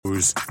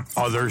those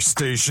other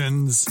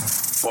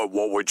stations, but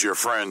what would your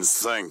friends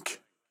think?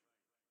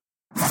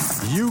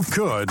 You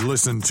could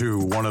listen to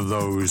one of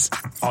those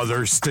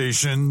other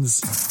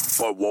stations,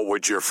 but what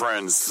would your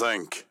friends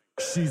think?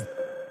 She's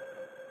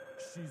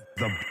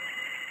the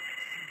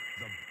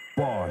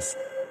boss.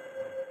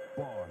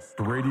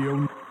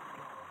 Radio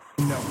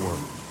Network.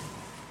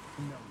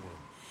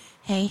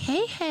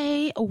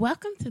 Hey,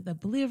 welcome to the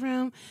Blue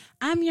Room.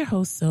 I'm your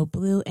host, So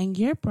Blue, and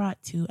you're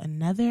brought to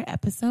another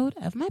episode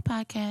of my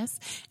podcast,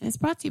 and it's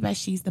brought to you by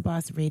She's the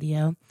Boss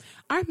Radio.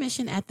 Our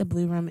mission at the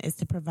Blue Room is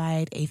to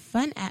provide a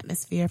fun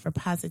atmosphere for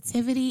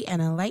positivity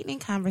and enlightening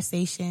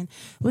conversation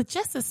with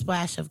just a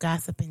splash of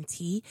gossip and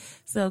tea.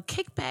 So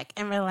kick back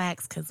and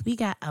relax because we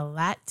got a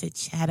lot to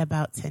chat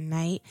about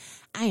tonight.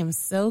 I am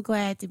so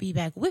glad to be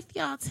back with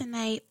y'all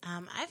tonight.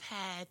 I've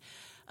had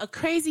a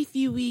crazy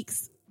few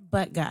weeks,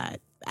 but God.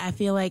 I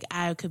feel like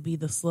I could be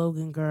the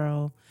slogan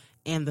girl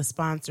and the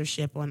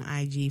sponsorship on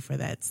IG for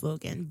that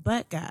slogan.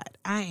 But God,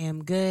 I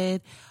am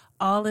good.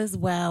 All is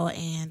well.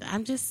 And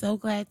I'm just so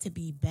glad to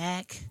be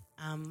back.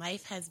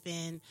 Life has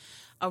been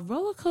a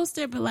roller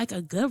coaster, but like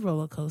a good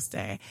roller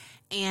coaster.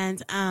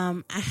 And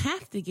I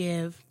have to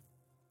give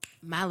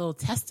my little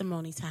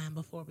testimony time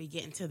before we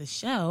get into the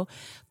show,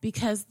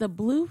 because the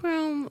Blue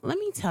Room, let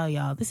me tell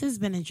y'all, this has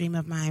been a dream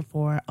of mine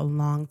for a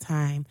long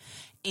time.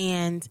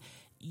 And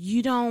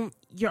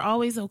you're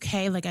always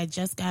okay. Like I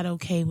just got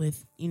okay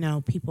with,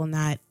 people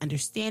not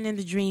understanding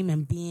the dream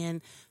and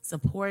being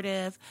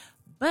supportive.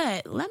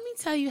 But let me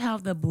tell you how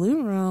the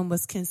Blue Room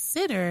was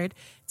considered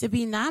to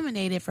be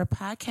nominated for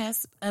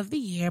Podcast of the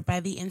Year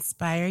by the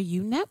Inspire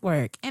You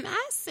Network. And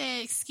I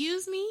said,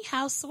 excuse me,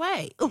 how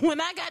sway?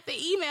 When I got the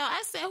email,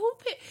 I said,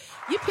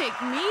 you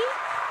picked me?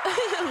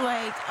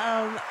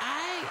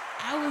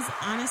 I was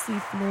honestly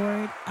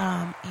floored.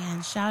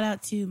 And shout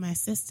out to my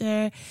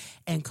sister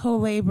and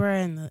co-laborer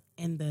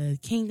in the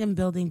kingdom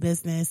building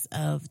business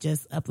of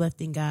just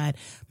uplifting God.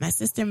 My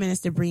sister,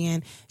 Minister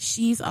Brian,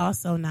 she's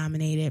also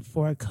nominated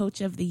for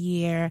Coach of the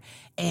Year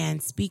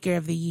and Speaker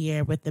of the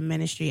Year with the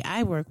ministry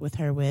I work with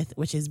her with,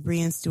 which is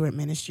Brian Stewart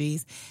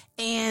Ministries.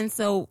 And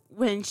so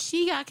when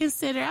she got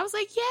considered, I was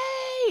like,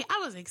 yay!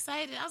 I was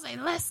excited. I was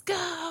like, let's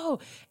go.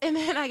 And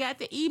then I got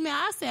the email.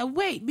 I said,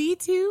 wait, me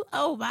too?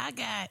 Oh my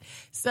God.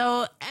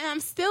 So, and I'm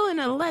still in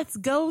a let's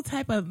go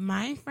type of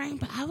mind frame,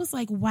 but I was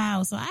like,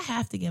 wow. So I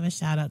have to give a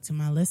shout out to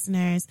my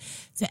listeners,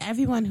 to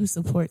everyone who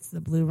supports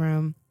the Blue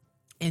Room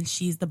and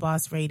She's the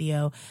Boss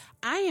Radio.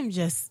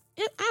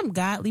 I'm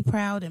godly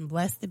proud and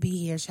blessed to be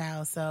here,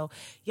 child. So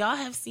y'all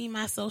have seen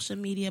my social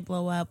media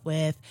blow up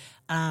with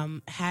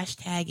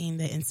hashtagging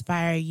the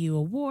Inspire You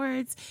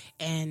Awards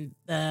and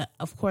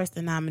of course,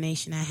 the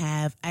nomination I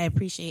have. I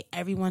appreciate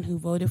everyone who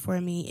voted for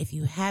me. If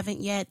you haven't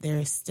yet, there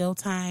is still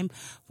time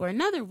for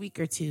another week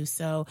or two.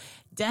 So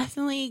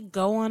definitely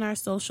go on our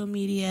social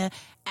media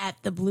at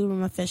the Blue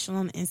Room Official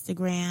on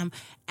Instagram,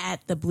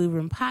 at the Blue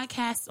Room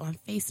Podcast on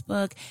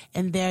Facebook,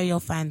 and there you'll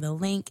find the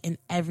link and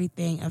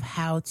everything of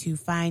how to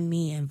find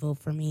me and vote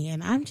for me.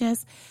 And I'm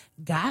just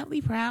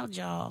godly proud,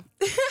 y'all.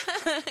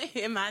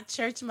 In my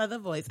church mother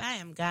voice, I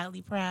am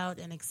godly proud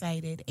and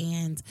excited,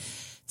 and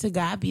to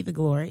God be the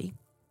glory,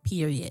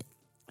 period.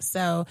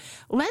 So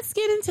let's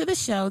get into the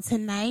show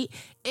tonight.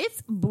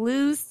 It's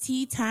Blues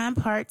Tea Time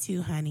Part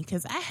 2, honey,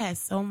 because I had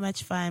so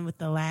much fun with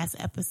the last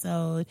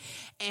episode,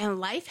 and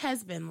life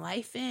has been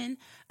lifing.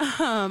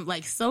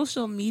 Like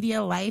social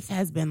media life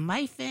has been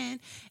lifing,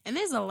 and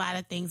there's a lot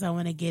of things I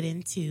want to get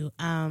into.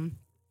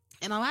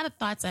 And a lot of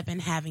thoughts I've been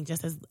having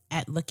just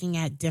at looking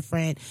at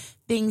different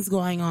things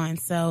going on.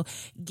 So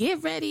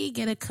get ready,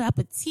 get a cup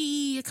of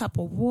tea, a cup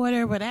of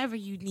water, whatever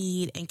you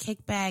need, and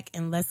kick back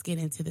and let's get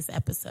into this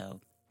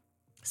episode.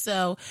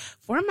 So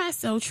for my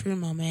So True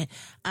moment,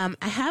 I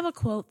have a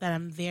quote that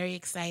I'm very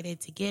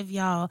excited to give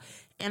y'all,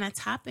 and a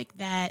topic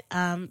that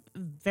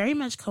very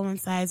much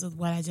coincides with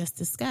what I just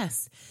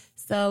discussed.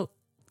 So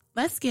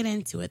let's get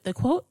into it. The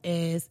quote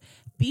is,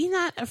 "Be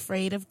not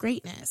afraid of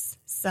greatness.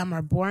 Some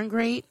are born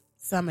great,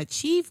 some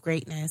achieve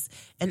greatness,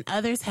 and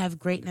others have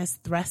greatness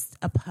thrust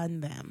upon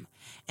them."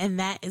 And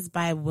that is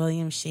by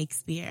William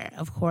Shakespeare.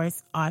 Of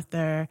course,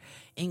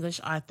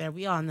 English author.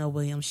 We all know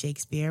William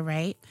Shakespeare,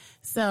 right?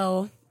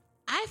 So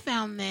I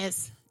found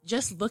this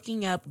just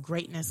looking up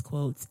greatness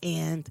quotes,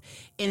 and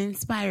it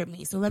inspired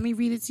me. So let me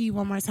read it to you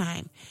one more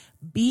time.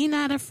 "Be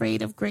not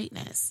afraid of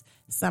greatness.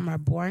 Some are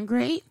born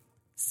great,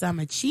 some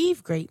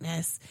achieve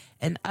greatness,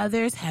 and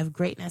others have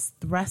greatness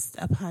thrust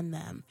upon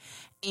them."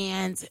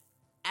 And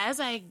as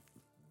I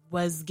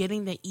was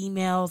getting the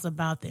emails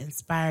about the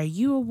Inspire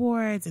You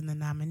Awards and the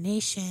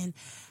nomination,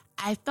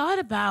 I thought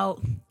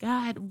about,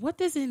 God, what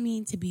does it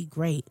mean to be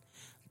great?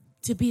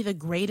 To be the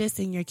greatest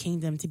in your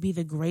kingdom, to be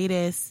the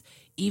greatest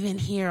even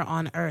here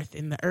on earth,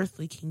 in the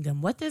earthly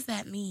kingdom. What does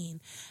that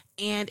mean?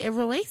 And it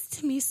relates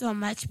to me so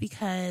much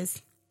because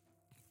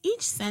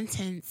each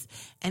sentence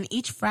and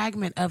each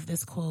fragment of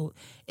this quote,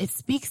 it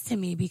speaks to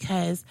me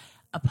because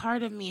a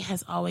part of me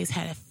has always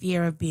had a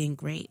fear of being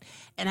great.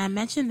 And I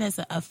mentioned this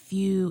a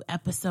few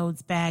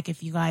episodes back,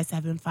 if you guys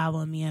have been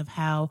following me, of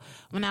how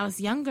when I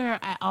was younger,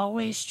 I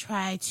always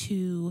tried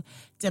to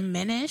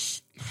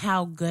diminish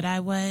how good I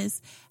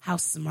was, how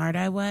smart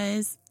I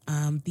was,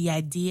 the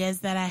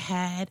ideas that I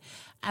had.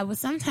 I would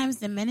sometimes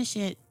diminish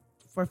it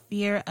for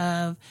fear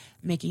of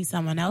making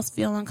someone else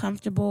feel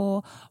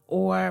uncomfortable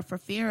or for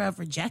fear of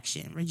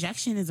rejection.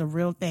 Rejection is a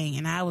real thing.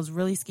 And I was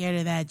really scared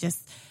of that,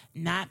 just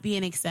not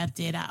being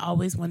accepted. I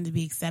always wanted to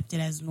be accepted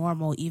as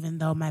normal, even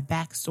though my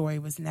backstory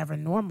was never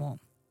normal.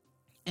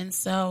 And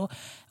so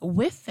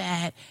with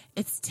that,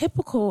 it's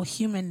typical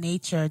human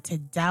nature to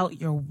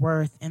doubt your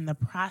worth in the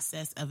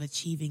process of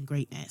achieving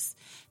greatness.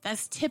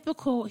 That's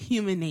typical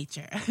human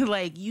nature.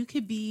 Like, you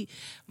could be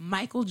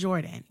Michael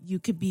Jordan. You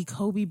could be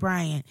Kobe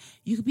Bryant.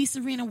 You could be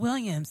Serena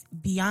Williams,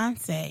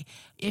 Beyonce.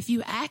 If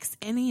you asked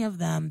any of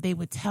them, they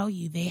would tell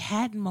you they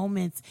had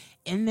moments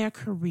in their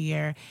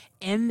career,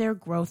 in their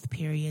growth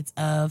periods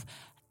of,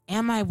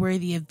 am I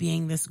worthy of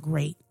being this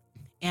great?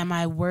 Am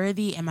I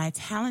worthy? Am I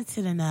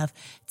talented enough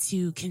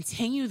to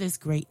continue this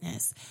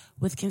greatness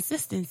with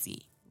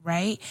consistency?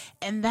 Right?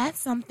 And that's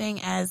something,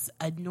 as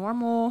a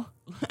normal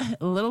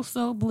little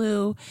soul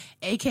blue,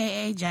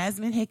 aka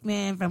Jasmine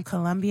Hickman from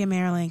Columbia,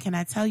 Maryland, can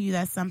I tell you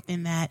that's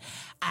something that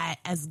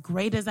as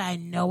great as I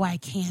know I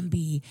can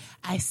be,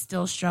 I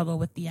still struggle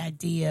with the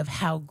idea of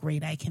how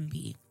great I can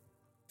be.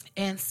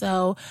 And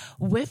so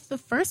with the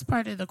first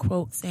part of the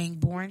quote saying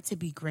born to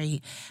be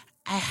great,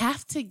 I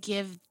have to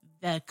give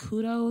the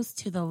kudos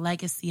to the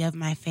legacy of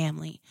my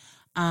family.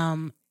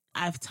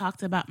 I've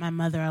talked about my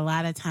mother a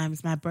lot of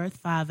times. My birth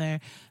father,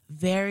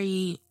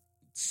 very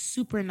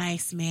super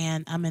nice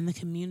man. I'm in the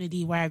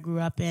community where I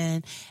grew up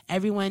in.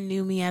 Everyone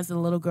knew me as a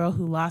little girl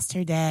who lost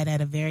her dad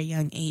at a very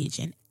young age.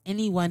 And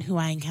anyone who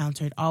I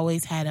encountered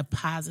always had a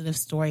positive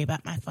story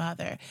about my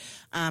father.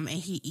 And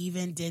he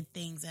even did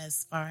things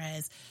as far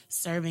as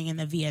serving in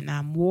the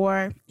Vietnam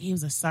War. He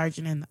was a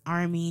sergeant in the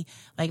Army.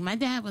 Like, my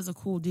dad was a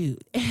cool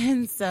dude.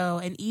 And so,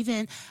 and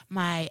even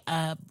my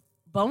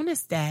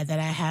bonus dad that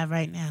I have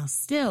right now,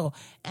 still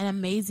an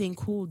amazing,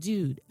 cool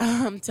dude,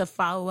 to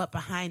follow up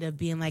behind of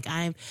being like,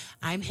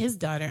 I'm his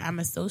daughter. I'm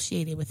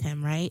associated with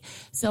him. Right.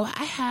 So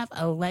I have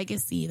a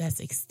legacy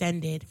that's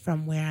extended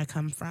from where I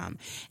come from,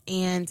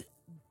 and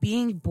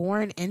being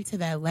born into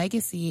that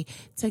legacy,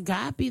 to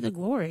God be the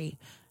glory.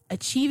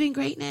 Achieving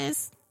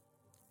greatness,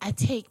 I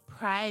take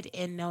pride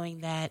in knowing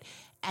that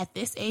at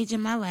this age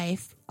in my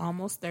life,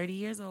 almost 30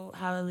 years old,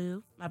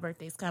 hallelujah, my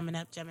birthday's coming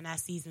up, Gemini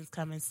season's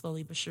coming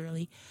slowly but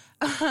surely.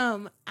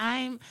 I'm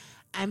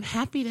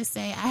happy to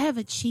say I have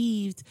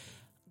achieved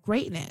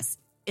greatness.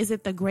 Is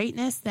it the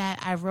greatness that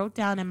I wrote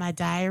down in my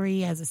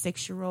diary as a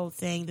 6-year-old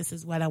saying this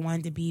is what I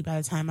wanted to be by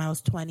the time I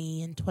was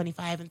 20 and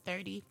 25 and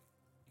 30?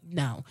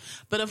 No.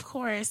 But of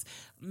course,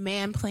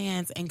 man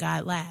plans and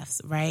God laughs,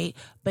 right?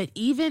 But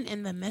even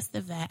in the midst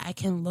of that, I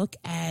can look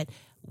at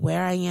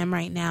where I am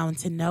right now and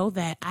to know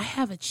that I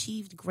have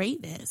achieved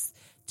greatness.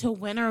 To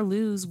win or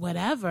lose,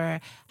 whatever,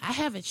 I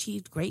have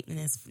achieved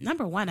greatness.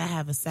 Number one, I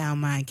have a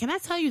sound mind. Can I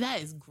tell you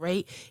that is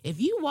great? If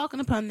you walking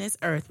upon this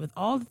earth with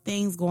all the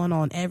things going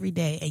on every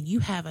day and you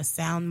have a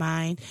sound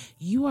mind,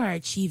 you are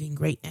achieving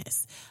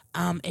greatness.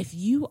 If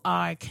you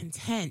are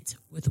content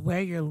with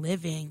where you're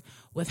living,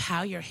 with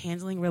how you're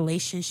handling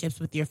relationships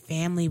with your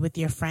family, with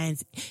your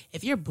friends,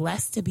 if you're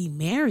blessed to be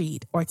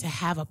married or to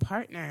have a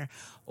partner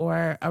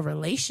or a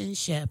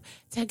relationship,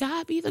 to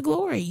God be the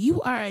glory.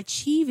 You are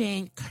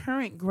achieving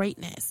current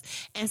greatness.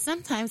 And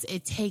sometimes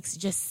it takes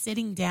just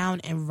sitting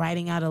down and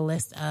writing out a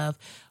list of,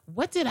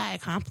 what did I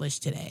accomplish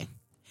today?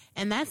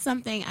 And that's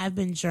something I've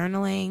been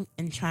journaling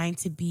and trying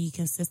to be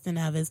consistent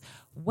of, is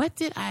what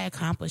did I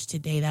accomplish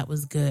today that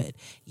was good?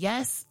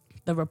 Yes,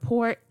 the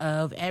report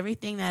of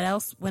everything that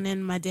else went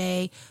in my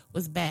day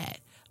was bad.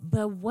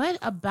 But what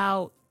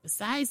about,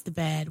 besides the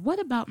bad, what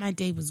about my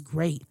day was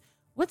great?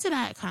 What did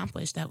I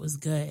accomplish that was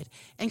good?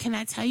 And can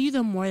I tell you,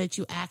 the more that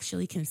you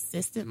actually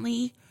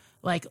consistently,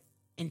 like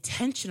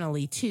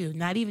intentionally too,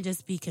 not even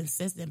just be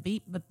consistent,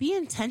 but be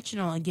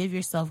intentional and give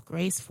yourself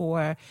grace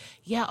for,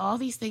 yeah, all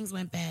these things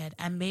went bad.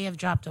 I may have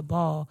dropped a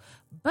ball,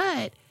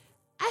 but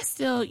I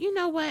still, you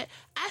know what?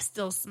 I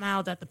still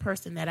smiled at the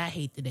person that I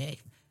hate today.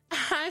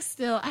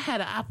 I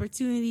had an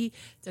opportunity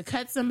to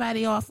cut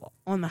somebody off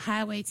on the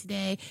highway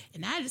today,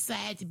 and I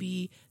decided to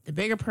be the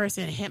bigger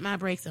person and hit my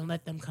brakes and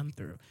let them come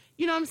through.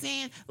 You know what I'm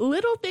saying?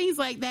 Little things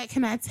like that,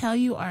 can I tell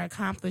you, are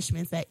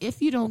accomplishments that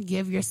if you don't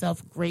give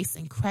yourself grace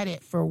and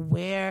credit for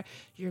where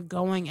you're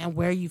going and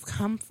where you've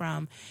come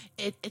from,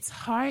 it's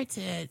hard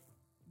to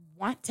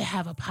want to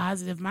have a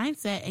positive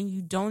mindset and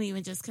you don't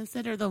even just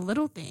consider the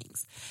little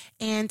things.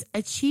 And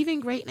achieving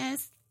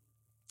greatness,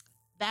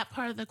 that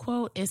part of the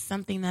quote is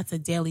something that's a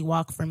daily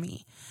walk for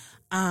me.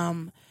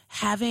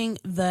 Having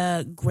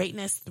the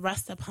greatness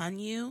thrust upon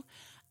you,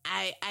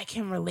 I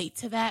can relate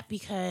to that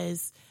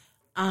because,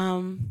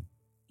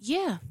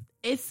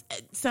 it's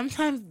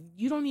sometimes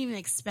you don't even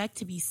expect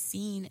to be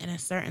seen in a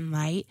certain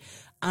light.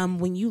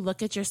 When you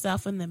look at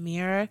yourself in the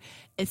mirror,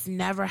 it's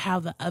never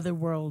how the other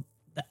world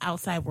the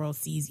outside world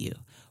sees you,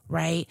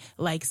 right?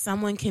 Like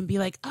someone can be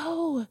like,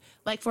 oh,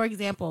 like for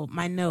example,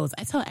 my nose.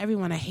 I tell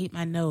everyone I hate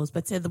my nose,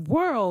 but to the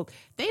world,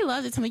 they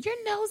love to tell me,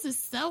 your nose is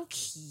so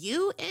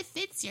cute. It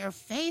fits your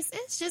face.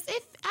 It's just,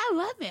 I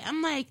love it.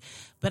 I'm like,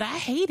 but I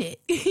hate it.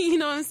 You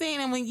know what I'm saying?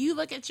 And when you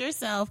look at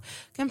yourself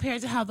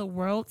compared to how the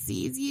world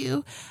sees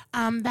you,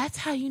 that's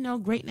how you know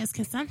greatness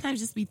can sometimes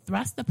just be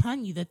thrust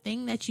upon you. The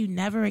thing that you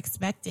never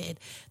expected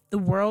the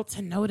world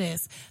to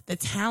notice, the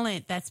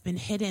talent that's been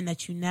hidden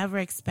that you never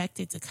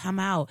expected to come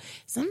out.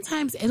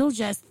 Sometimes it'll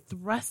just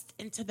thrust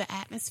into the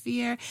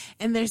atmosphere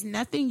and there's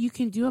nothing you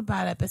can do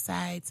about it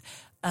besides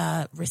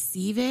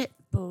receive it,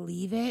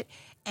 believe it,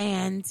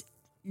 and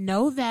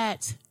know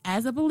that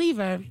as a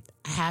believer,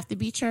 I have to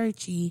be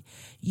churchy,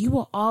 you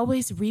will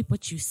always reap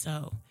what you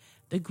sow.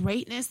 The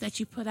greatness that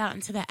you put out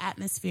into the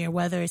atmosphere,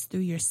 whether it's through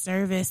your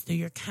service, through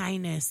your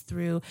kindness,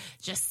 through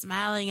just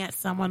smiling at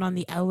someone on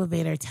the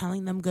elevator,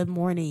 telling them good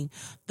morning,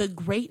 the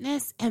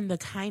greatness and the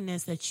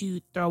kindness that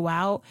you throw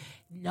out,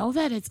 know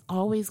that it's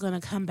always going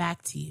to come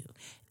back to you.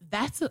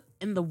 That's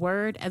in the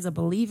word. As a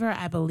believer,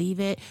 I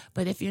believe it.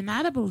 But if you're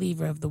not a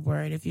believer of the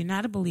word, if you're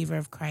not a believer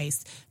of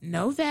Christ,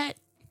 know that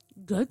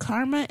good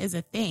karma is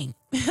a thing.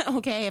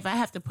 Okay. If I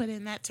have to put it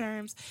in that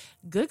terms,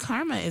 good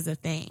karma is a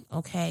thing.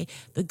 Okay.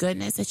 The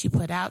goodness that you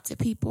put out to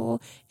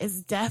people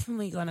is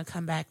definitely going to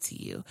come back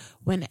to you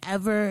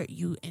whenever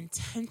you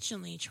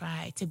intentionally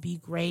try to be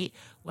great,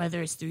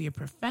 whether it's through your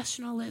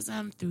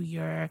professionalism, through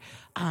your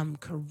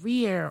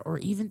career, or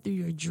even through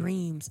your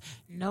dreams.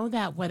 Know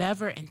that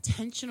whatever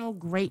intentional,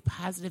 great,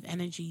 positive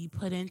energy you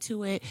put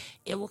into it,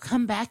 it will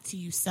come back to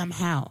you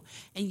somehow.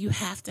 And you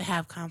have to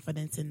have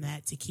confidence in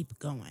that to keep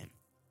going.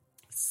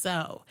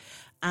 So,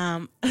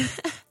 I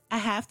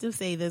have to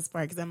say this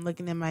part because I'm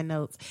looking at my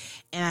notes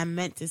and I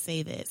meant to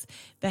say this,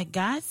 that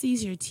God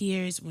sees your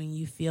tears when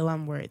you feel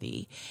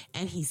unworthy,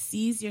 and he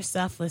sees your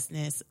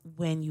selflessness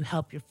when you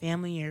help your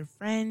family and your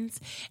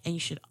friends, and you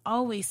should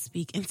always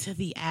speak into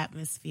the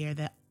atmosphere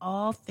that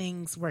all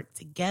things work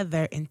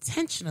together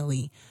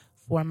intentionally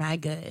for my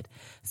good.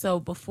 So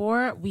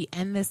before we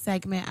end this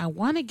segment, I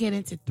want to get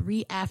into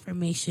 3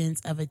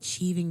 affirmations of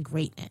achieving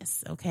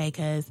greatness. Okay.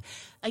 Because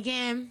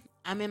again,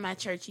 I'm in my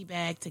churchy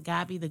bag. To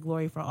God be the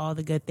glory for all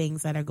the good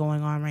things that are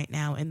going on right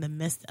now in the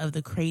midst of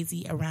the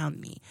crazy around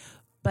me.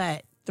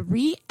 But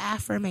 3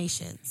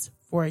 affirmations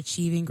for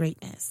achieving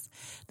greatness.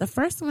 The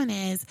first one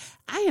is,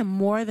 I am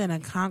more than a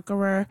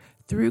conqueror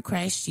through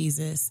Christ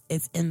Jesus.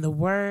 It's in the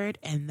word,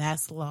 and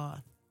that's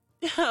law.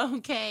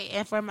 Okay.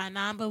 And for my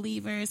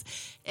non-believers,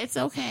 it's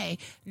okay.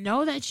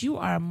 Know that you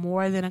are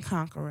more than a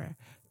conqueror.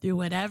 Through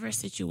whatever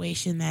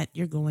situation that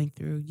you're going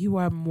through, you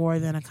are more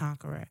than a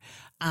conqueror.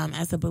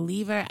 As a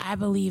believer, I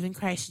believe in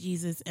Christ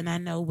Jesus, and I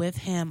know with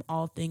him,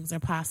 all things are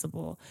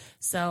possible.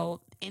 So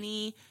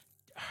any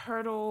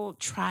hurdle,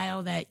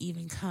 trial that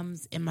even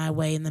comes in my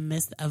way in the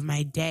midst of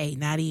my day,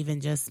 not even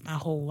just my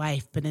whole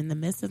life, but in the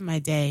midst of my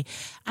day,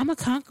 I'm a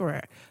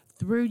conqueror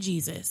through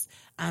Jesus.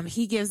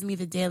 He gives me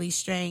the daily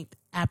strength.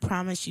 I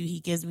promise you, he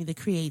gives me the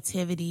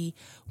creativity.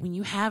 When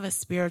you have a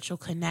spiritual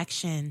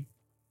connection,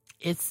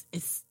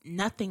 it's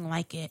nothing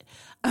like it.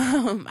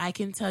 I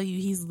can tell you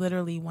he's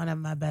literally one of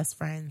my best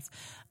friends.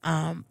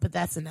 But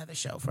that's another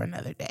show for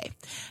another day.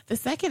 The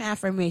second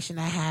affirmation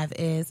I have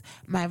is,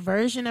 my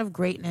version of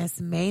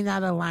greatness may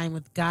not align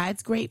with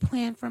God's great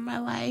plan for my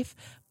life,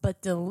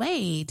 but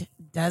delayed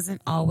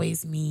doesn't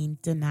always mean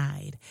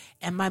denied.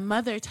 And my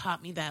mother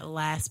taught me that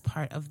last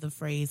part of the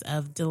phrase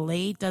of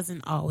delayed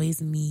doesn't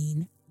always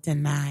mean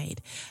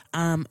denied.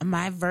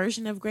 My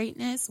version of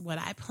greatness, what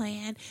I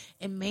plan,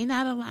 it may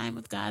not align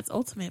with God's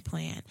ultimate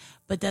plan,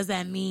 but does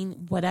that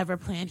mean whatever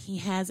plan he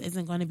has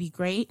isn't going to be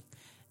great?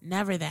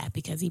 Never that,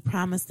 because he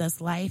promised us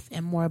life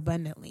and more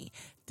abundantly.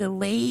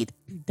 Delayed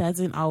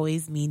doesn't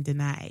always mean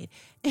denied.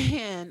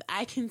 And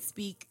I can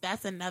speak,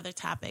 that's another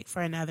topic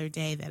for another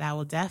day that I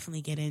will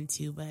definitely get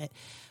into. But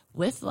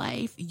with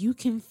life, you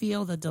can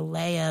feel the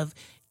delay of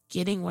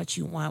getting what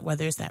you want,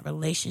 whether it's that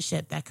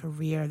relationship, that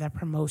career, that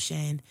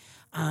promotion,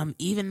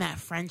 even that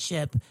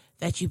friendship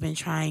that you've been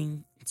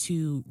trying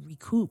to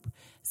recoup.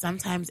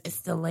 Sometimes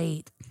it's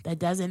delayed. That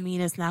doesn't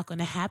mean it's not going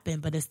to happen,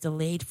 but it's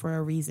delayed for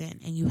a reason,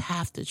 and you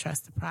have to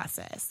trust the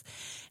process.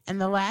 And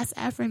the last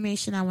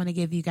affirmation I want to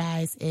give you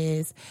guys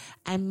is,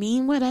 I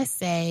mean what I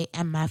say,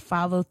 and my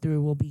follow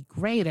through will be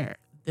greater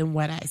than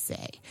what I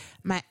say.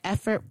 My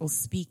effort will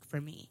speak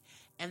for me.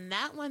 And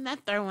that one,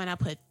 that third one, I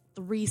put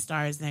 3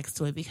 stars next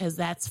to it, because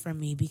that's for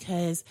me.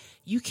 Because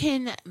you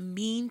can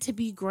mean to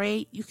be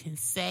great, you can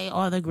say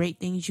all the great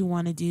things you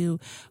want to do,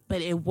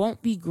 but it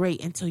won't be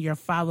great until your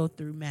follow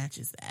through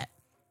matches that.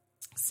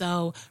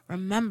 So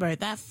remember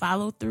that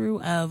follow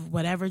through of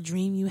whatever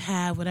dream you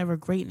have, whatever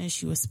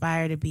greatness you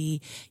aspire to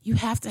be, you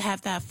have to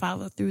have that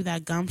follow through,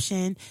 that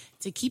gumption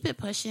to keep it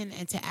pushing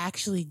and to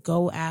actually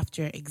go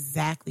after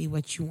exactly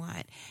what you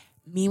want.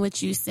 Mean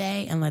what you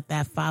say, and let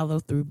that follow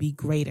through be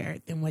greater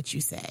than what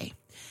you say.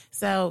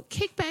 So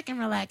kick back and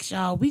relax,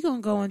 y'all. We're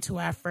going to go into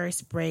our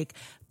first break,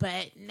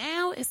 but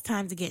now it's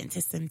time to get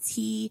into some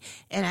tea.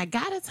 And I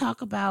got to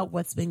talk about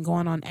what's been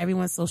going on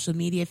everyone's social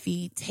media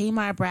feed.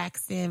 Tamar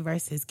Braxton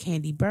versus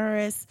Kandi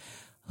Burruss.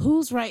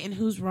 Who's right and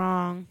who's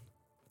wrong?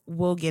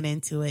 We'll get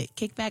into it.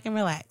 Kick back and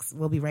relax.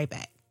 We'll be right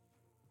back.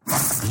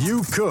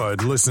 You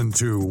could listen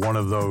to one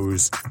of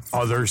those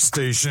other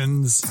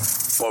stations,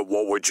 but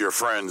what would your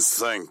friends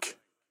think?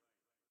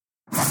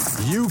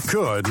 You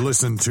could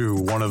listen to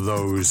one of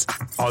those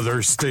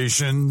other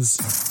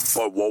stations,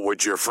 but what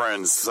would your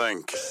friends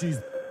think? She's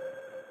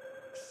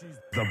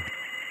the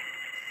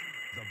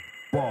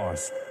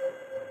boss.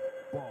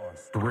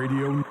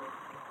 Radio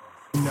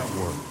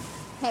Network.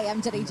 Hey,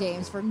 I'm Jenny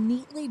James for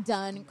Neatly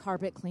Done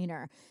Carpet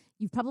Cleaner.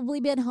 You've probably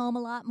been home a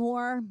lot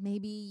more.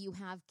 Maybe you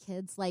have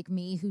kids like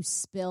me who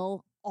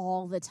spill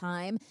all the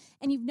time,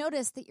 and you've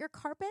noticed that your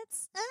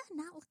carpet's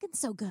not looking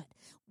so good.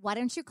 Why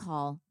don't you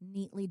call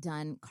Neatly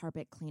Done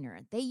Carpet Cleaner?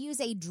 They use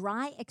a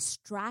dry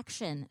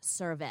extraction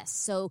service,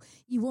 so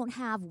you won't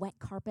have wet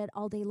carpet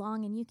all day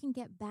long, and you can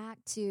get back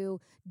to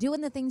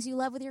doing the things you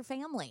love with your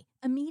family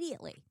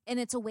immediately. And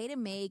it's a way to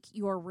make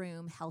your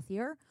room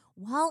healthier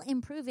while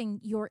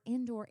improving your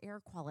indoor air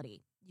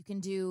quality. You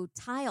can do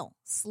tile,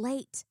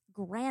 slate,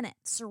 granite,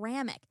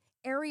 ceramic,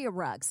 area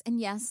rugs, and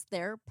yes,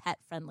 they're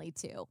pet-friendly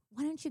too.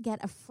 Why don't you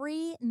get a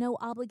free,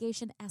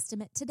 no-obligation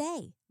estimate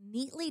today?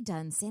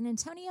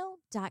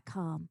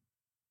 NeatlyDoneSanAntonio.com.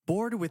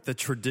 Bored with the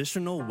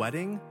traditional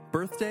wedding,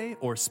 birthday,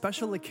 or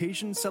special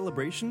occasion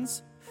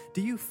celebrations?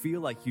 Do you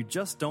feel like you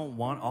just don't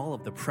want all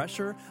of the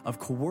pressure of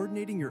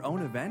coordinating your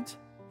own event?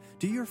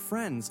 Do your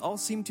friends all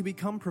seem to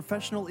become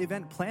professional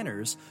event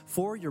planners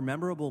for your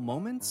memorable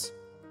moments?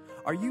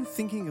 Are you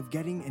thinking of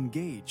getting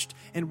engaged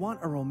and want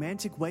a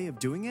romantic way of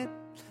doing it?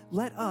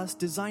 Let us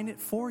design it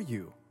for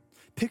you.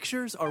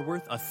 Pictures are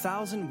worth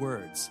 1,000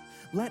 words.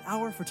 Let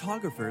our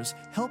photographers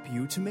help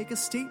you to make a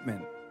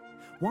statement.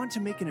 Want to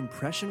make an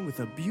impression with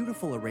a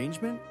beautiful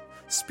arrangement?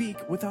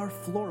 Speak with our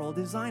floral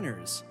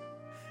designers.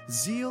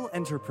 Zeal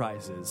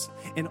Enterprises,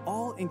 an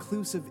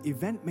all-inclusive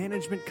event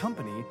management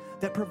company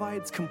that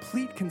provides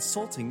complete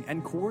consulting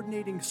and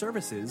coordinating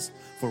services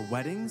for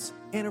weddings,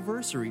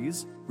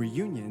 anniversaries,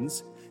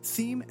 reunions,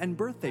 theme and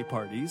birthday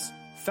parties,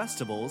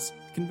 festivals,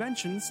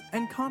 conventions,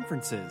 and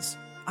conferences.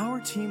 Our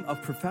team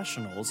of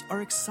professionals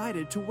are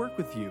excited to work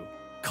with you.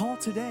 Call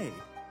today,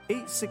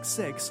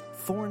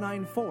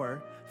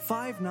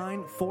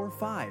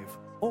 866-494-5945,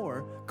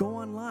 or go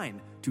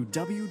online to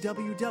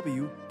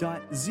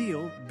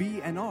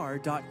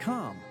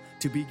www.zealbnr.com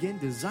to begin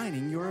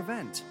designing your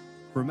event.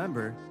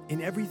 Remember,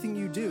 in everything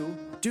you do,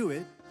 do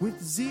it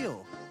with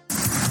zeal.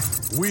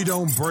 We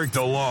don't break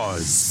the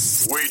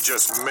laws. We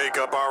just make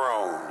up our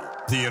own.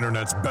 The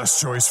internet's best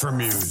choice for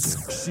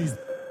music. She's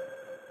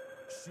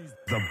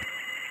the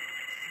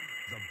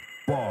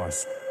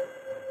boss.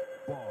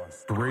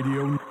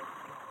 Radio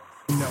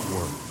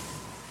Network.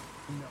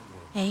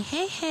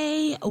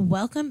 Hey.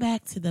 Welcome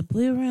back to the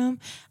Blue Room.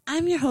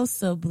 I'm your host,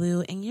 So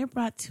Blue, and you're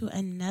brought to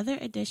another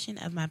edition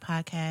of my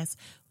podcast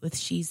with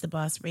She's the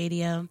Boss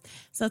Radio.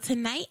 So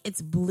tonight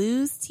it's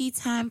Blues Tea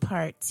Time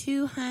Part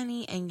 2,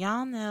 honey, and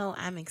y'all know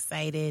I'm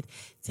excited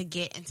to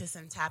get into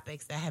some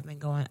topics that have been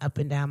going up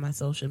and down my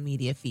social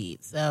media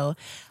feed. So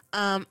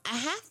I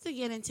have to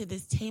get into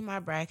this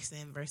Tamar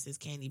Braxton versus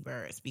Kandi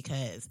Burruss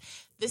because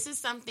this is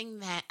something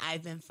that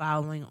I've been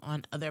following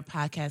on other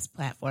podcast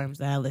platforms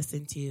that I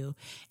listen to.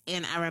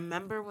 And I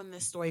remember when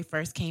this story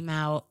first came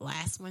out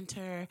last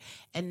winter,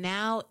 and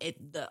now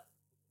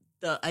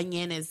the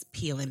onion is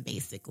peeling,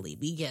 basically.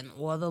 We getting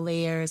all the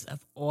layers of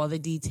all the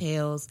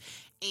details.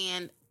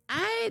 And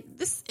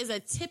this is a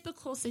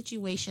typical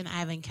situation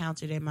I've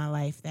encountered in my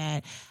life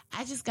that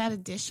I just got a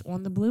dish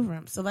on the Blue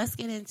Room. So let's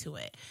get into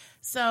it.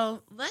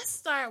 So let's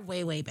start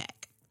way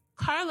back.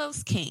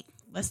 Carlos King.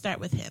 Let's start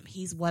with him.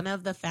 He's one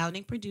of the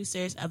founding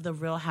producers of the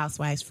Real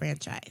Housewives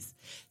franchise.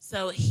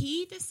 So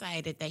he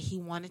decided that he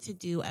wanted to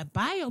do a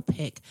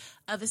biopic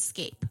of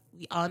Escape.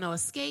 We all know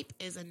Escape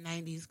is a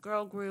 90s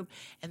girl group,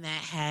 and that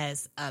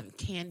has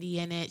Kandi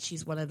in it.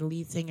 She's one of the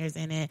lead singers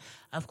in it.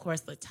 Of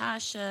course,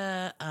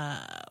 Latasha,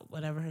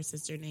 whatever her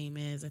sister name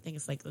is. I think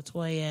it's like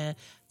Latoya,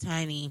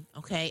 Tiny.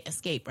 Okay,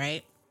 Escape,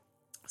 right?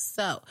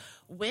 So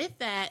with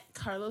that,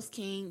 Carlos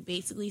King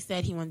basically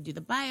said he wanted to do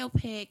the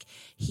biopic.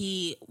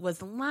 He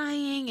was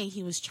lying, and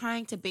he was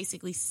trying to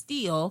basically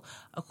steal,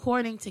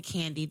 according to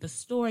Kandi, the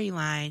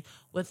storyline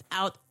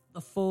without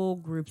the full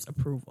group's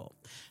approval.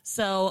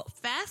 So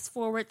fast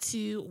forward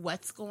to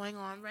what's going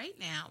on right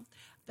now.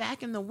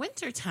 Back in the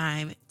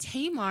wintertime,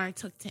 Tamar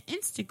took to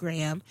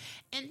Instagram,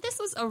 and this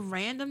was a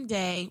random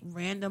day,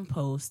 random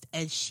post,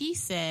 and she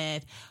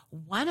said,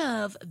 one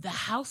of the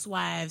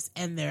housewives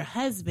and their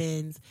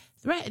husbands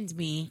threatened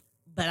me,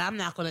 but I'm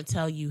not going to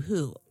tell you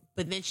who.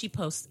 But then she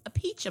posts a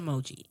peach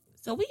emoji.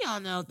 So we all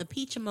know the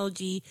peach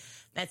emoji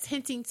that's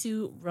hinting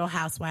to Real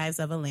Housewives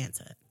of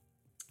Atlanta.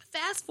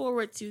 Fast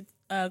forward to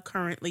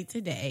currently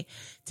today,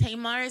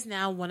 Tamar is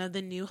now one of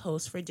the new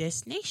hosts for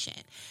Dish Nation.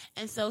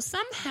 And so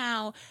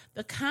somehow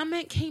the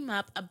comment came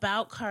up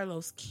about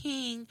Carlos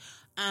King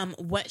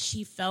what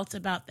she felt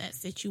about that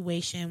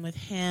situation with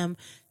him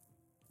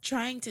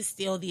trying to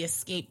steal the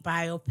Escape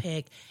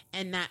biopic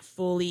and not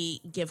fully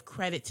give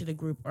credit to the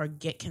group or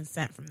get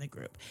consent from the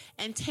group.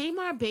 And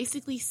Tamar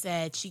basically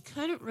said she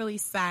couldn't really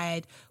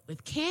side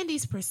with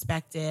Candy's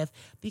perspective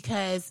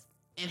because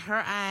in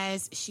her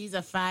eyes, she's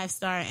a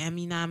 5-star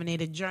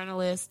Emmy-nominated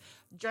journalist.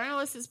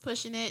 Journalist is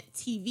pushing it.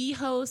 TV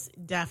host,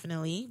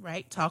 definitely,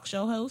 right? Talk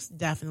show host,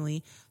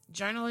 definitely.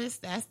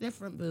 Journalist, that's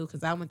different, boo,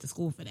 because I went to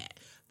school for that.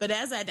 But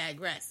as I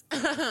digress,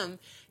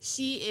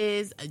 she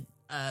is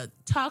a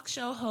talk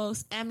show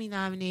host, Emmy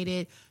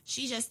nominated.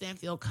 She just didn't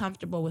feel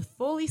comfortable with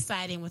fully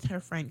siding with her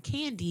friend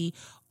Candy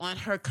on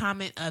her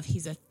comment of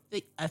he's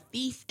a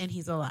thief and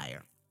he's a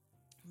liar.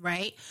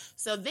 Right?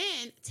 So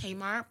then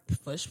Tamar,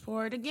 push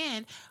forward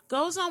again,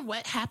 goes on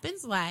What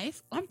Happens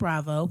Live on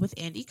Bravo with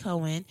Andy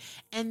Cohen.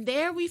 And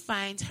there we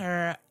find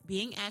her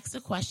being asked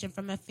a question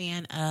from a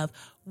fan of,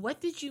 what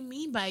did you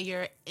mean by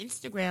your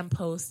Instagram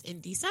post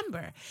in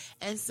December?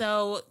 And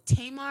so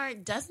Tamar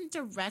doesn't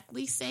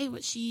directly say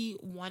what she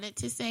wanted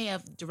to say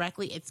of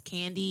directly it's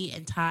Candy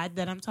and Todd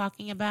that I'm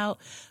talking about,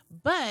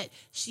 but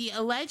she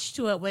alleged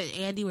to it when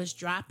Andy was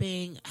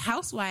dropping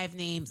housewife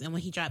names, and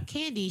when he dropped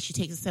Candy, she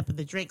takes a sip of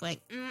the drink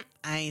like,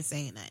 I ain't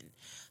saying nothing.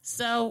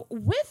 So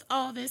with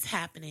all this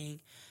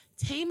happening,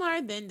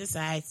 Tamar then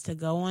decides to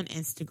go on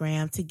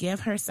Instagram to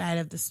give her side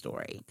of the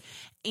story.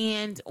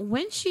 And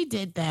when she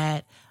did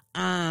that,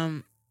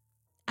 I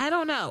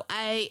don't know.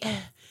 I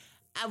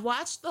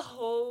watched the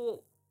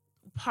whole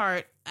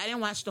part. I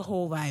didn't watch the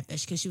whole live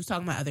because she was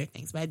talking about other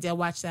things, but I did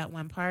watch that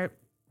one part.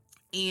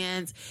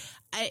 And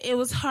it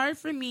was hard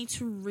for me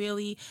to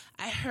really,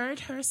 I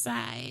heard her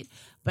side,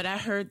 but I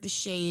heard the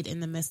shade in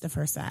the midst of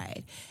her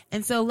side.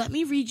 And so let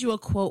me read you a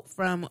quote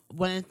from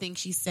one of the things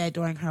she said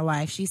during her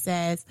life. She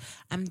says,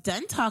 "I'm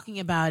done talking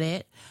about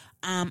it.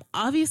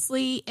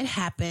 Obviously it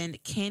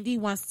happened. Candy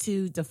wants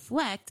to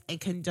deflect and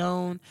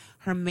condone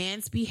her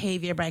man's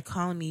behavior by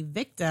calling me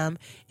victim.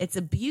 It's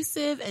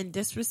abusive and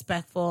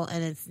disrespectful,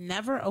 and it's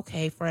never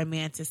okay for a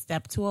man to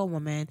step to a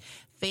woman.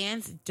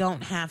 Fans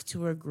don't have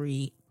to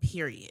agree,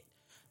 period."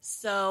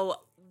 So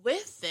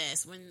with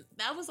this, when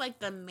that was like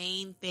the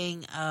main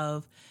thing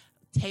of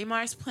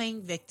Tamar's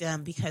playing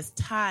victim because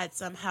Todd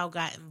somehow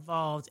got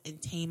involved in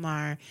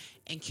Tamar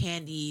and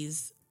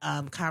Candy's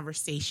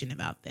conversation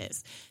about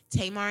this.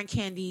 Tamar and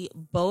Candy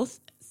both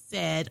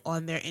said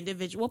on their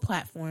individual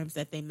platforms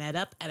that they met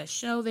up at a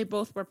show they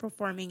both were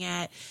performing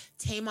at.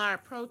 Tamar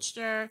approached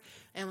her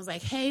and was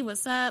like, "Hey,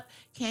 what's up?"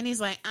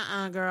 Candy's like,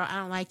 "Girl, I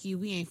don't like you.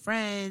 We ain't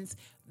friends."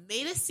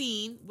 Made a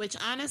scene, which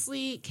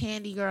honestly,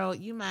 Candy girl,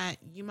 you my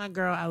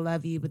girl, I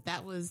love you, but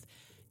that was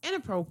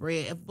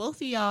inappropriate. If both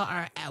of y'all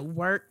are at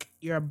work,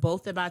 you're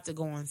both about to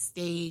go on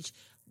stage,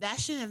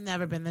 that should have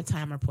never been the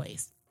time or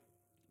place.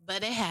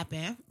 But it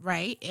happened,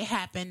 right? It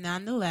happened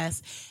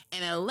nonetheless.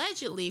 And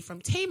allegedly, from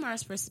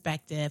Tamar's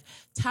perspective,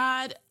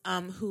 Todd,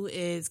 who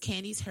is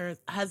Candy's her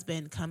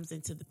husband, comes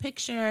into the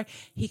picture.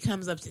 He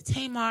comes up to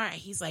Tamar and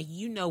he's like,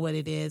 "You know what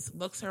it is,"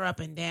 looks her up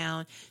and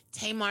down.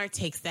 Tamar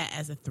takes that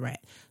as a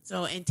threat.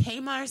 So in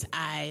Tamar's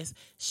eyes,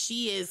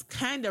 she is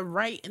kind of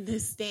right in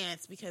this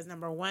stance because,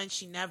 number one,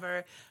 she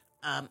never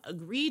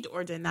agreed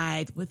or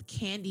denied with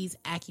Candy's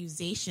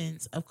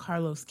accusations of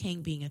Carlos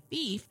King being a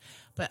thief,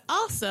 but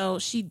also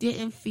she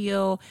didn't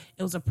feel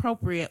it was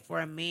appropriate for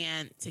a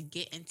man to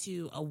get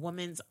into a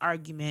woman's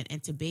argument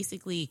and to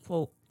basically,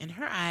 quote, in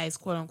her eyes,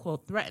 quote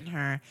unquote, threaten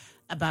her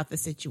about the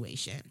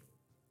situation.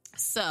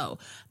 So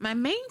my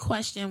main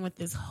question with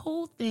this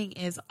whole thing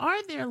is,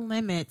 are there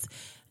limits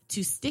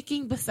to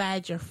sticking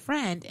beside your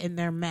friend in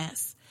their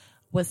mess?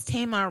 Was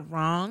Tamar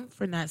wrong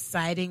for not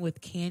siding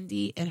with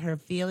Candy and her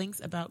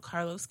feelings about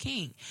Carlos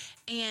King?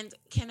 And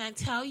can I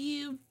tell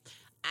you,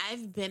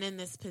 I've been in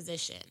this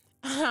position.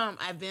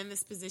 I've been in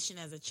this position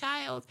as a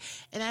child,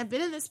 and I've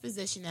been in this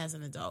position as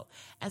an adult.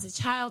 As a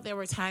child, there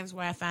were times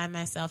where I find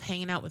myself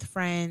hanging out with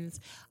friends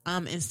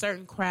in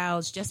certain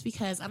crowds just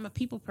because I'm a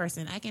people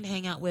person. I can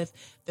hang out with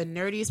the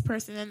nerdiest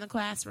person in the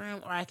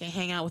classroom, or I can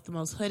hang out with the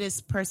most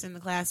hoodest person in the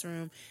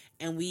classroom,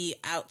 and we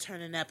out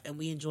turning up and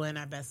we enjoying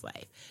our best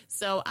life.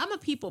 So I'm a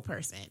people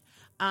person.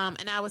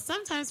 And I would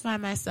sometimes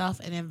find myself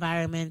in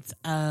environments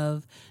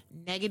of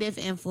negative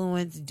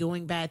influence,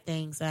 doing bad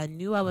things I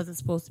knew I wasn't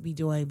supposed to be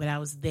doing, but I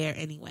was there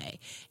anyway.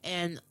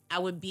 And I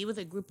would be with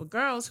a group of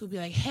girls who'd be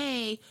like,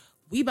 "Hey,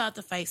 we about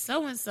to fight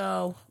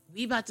so-and-so.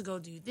 We about to go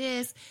do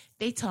this.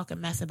 They talk a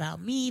mess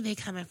about me. They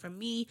coming for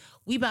me.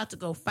 We about to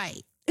go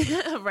fight."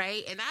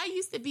 Right? And I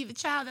used to be the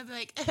child that'd be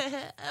like,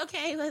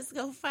 "Okay, let's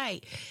go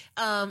fight."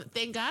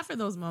 Thank God for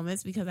those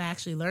moments because I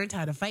actually learned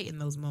how to fight in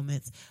those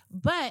moments.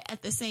 But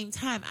at the same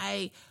time,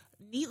 I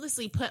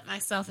needlessly put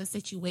myself in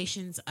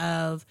situations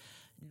of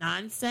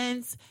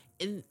nonsense.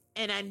 And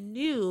I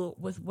knew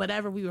with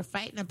whatever we were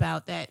fighting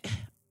about that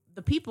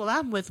the people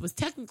I'm with was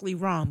technically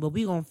wrong, but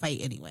we gonna fight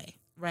anyway.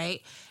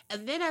 Right?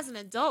 And then as an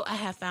adult, I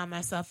have found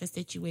myself in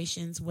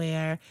situations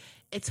where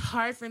it's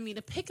hard for me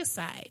to pick a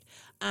side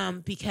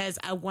because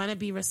I want to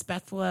be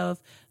respectful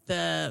of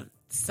the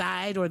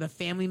side or the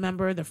family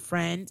member, the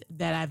friend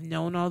that I've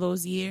known all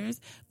those years.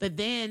 But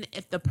then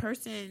if the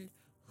person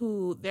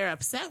who they're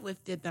upset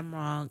with did them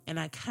wrong, and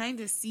I kind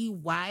of see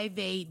why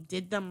they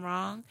did them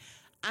wrong,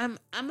 I'm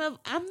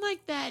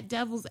like that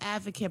devil's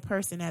advocate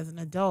person as an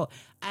adult.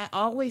 I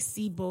always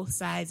see both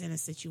sides in a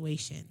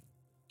situation.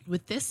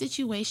 With this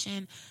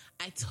situation,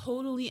 I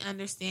totally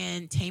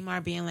understand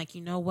Tamar being like,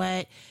 you know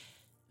what?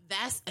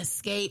 That's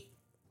Escape.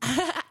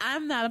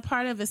 I'm not a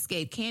part of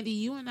Escape. Candy,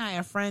 you and I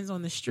are friends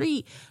on the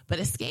street, but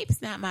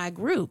Escape's not my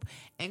group.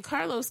 And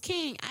Carlos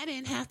King, I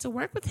didn't have to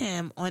work with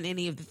him on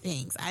any of the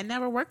things. I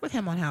never worked with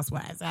him on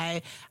Housewives.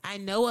 I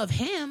know of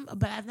him,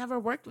 but I've never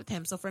worked with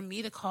him. So for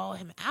me to call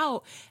him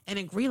out and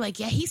agree, like,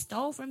 yeah, he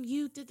stole from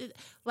you.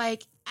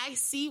 Like, I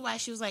see why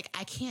she was like,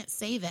 I can't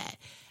say that.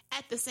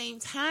 At the same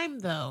time,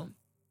 though,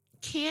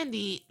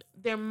 Candy,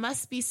 there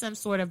must be some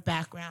sort of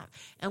background.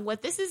 And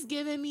what this is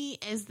giving me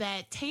is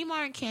that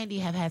Tamar and Candy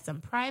have had some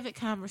private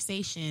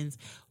conversations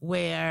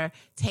where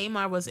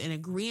Tamar was in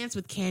agreement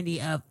with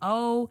Candy of,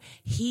 oh,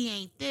 he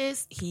ain't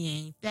this,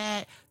 he ain't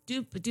that,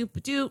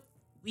 doop-a-doop-a-doop.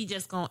 We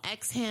just gonna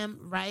X him,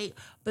 right?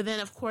 But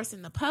then, of course,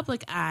 in the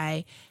public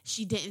eye,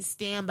 she didn't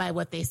stand by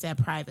what they said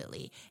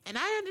privately. And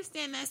I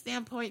understand that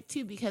standpoint,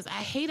 too, because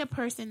I hate a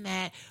person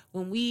that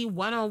when we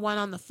one-on-one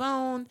on the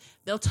phone,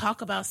 they'll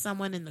talk about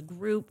someone in the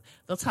group.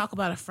 They'll talk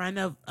about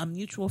a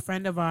mutual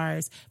friend of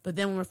ours. But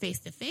then when we're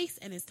face-to-face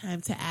and it's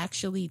time to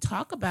actually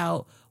talk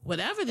about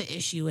whatever the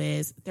issue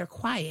is, they're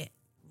quiet,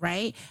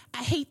 right?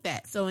 I hate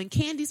that. So in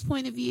Candy's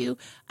point of view,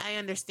 I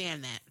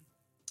understand that.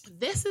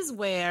 This is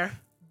where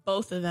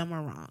both of them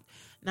are wrong.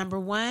 Number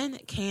one,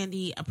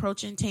 Candy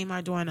approaching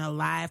Tamar during a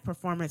live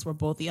performance where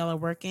both of y'all are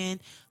working.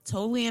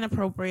 Totally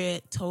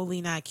inappropriate, totally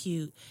not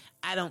cute.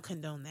 I don't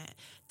condone that.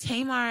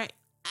 Tamar,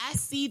 I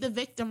see the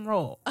victim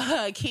role.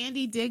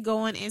 Candy did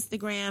go on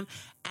Instagram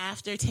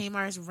after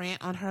Tamar's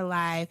rant on her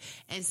live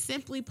and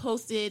simply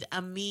posted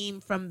a meme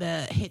from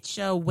the hit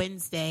show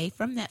Wednesday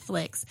from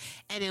Netflix.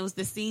 And it was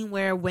the scene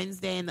where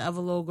Wednesday and the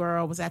other little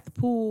girl was at the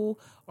pool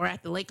or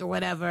at the lake or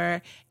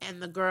whatever.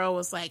 And the girl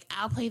was like,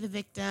 I'll play the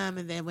victim.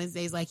 And then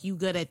Wednesday's like, you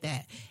good at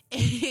that.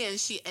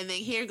 And then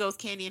here goes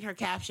Candy in her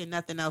caption.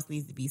 Nothing else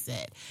needs to be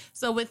said.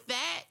 So with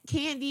that,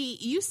 Candy,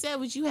 you said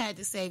what you had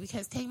to say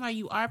because Tamar,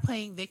 you are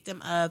playing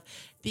victim of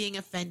being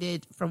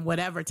offended from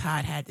whatever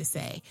Todd had to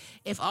say.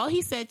 If all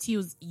he said to you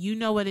is, you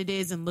know what it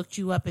is and looked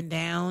you up and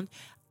down,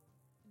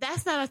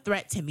 that's not a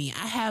threat to me.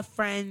 I have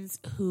friends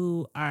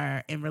who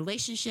are in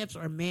relationships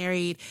or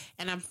married,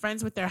 and I'm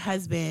friends with their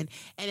husband.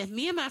 And if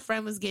me and my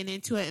friend was getting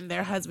into it and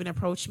their husband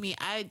approached me,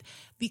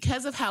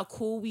 because of how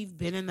cool we've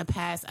been in the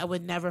past, I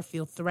would never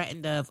feel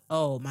threatened of,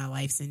 oh, my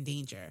life's in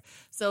danger.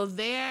 So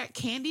there,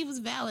 Candy was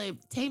valid.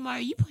 Tamar,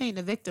 you playing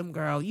the victim,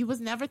 girl. You was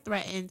never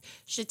threatened.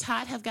 Should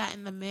Todd have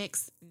gotten the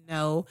mix?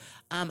 No.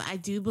 I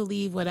do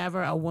believe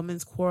whatever a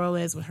woman's quarrel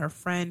is with her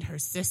friend, her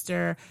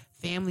sister,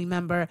 family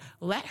member,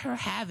 let her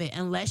have it.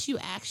 Unless you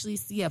actually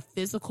see a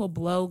physical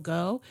blow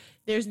go,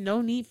 there's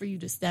no need for you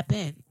to step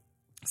in.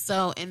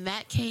 So in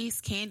that case,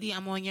 Candy,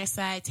 I'm on your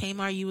side.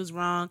 Tamar, you was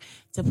wrong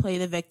to play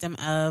the victim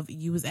of.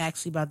 You was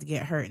actually about to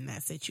get hurt in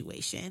that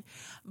situation.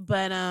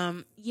 But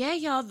yeah,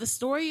 y'all, the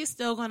story is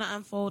still going to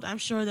unfold. I'm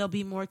sure there'll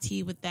be more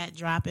tea with that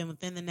dropping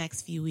within the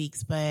next few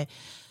weeks. But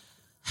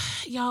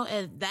y'all,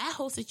 that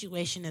whole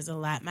situation is a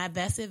lot. My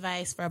best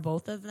advice for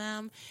both of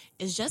them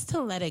is just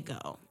to let it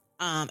go.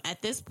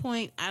 At this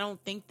point, I don't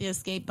think the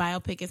Escape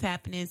biopic is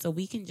happening, so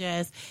we can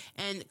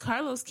and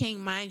Carlos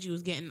King, mind you,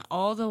 is getting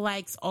all the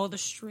likes, all the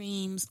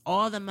streams,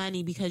 all the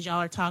money because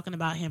y'all are talking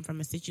about him from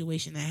a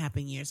situation that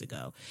happened years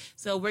ago.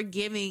 So we're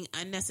giving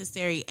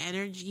unnecessary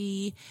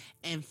energy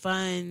and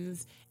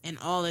funds and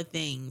all the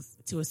things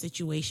to a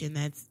situation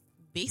that's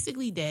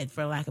basically dead,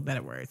 for lack of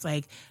better words.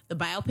 Like, the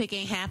biopic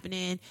ain't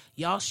happening.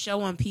 Y'all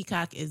show on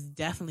Peacock is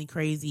definitely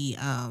crazy.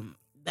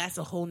 That's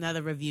a whole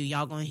nother review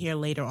y'all gonna hear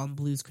later on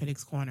Blues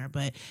Critics Corner.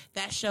 But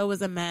that show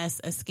is a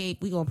mess.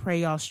 Escape, we gonna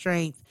pray y'all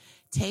strength.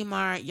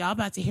 Tamar, y'all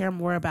about to hear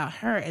more about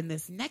her in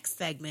this next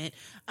segment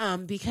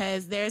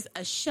because there's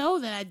a show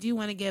that I do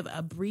want to give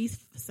a brief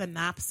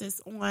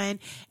synopsis on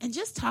and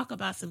just talk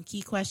about some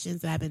key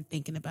questions that I've been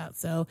thinking about.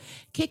 So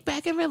kick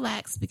back and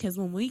relax because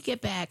when we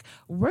get back,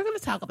 we're going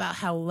to talk about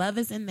how love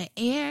is in the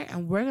air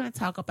and we're going to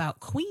talk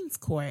about Queen's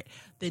Court,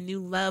 the new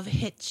love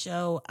hit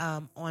show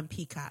on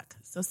Peacock.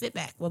 So sit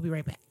back. We'll be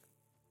right back.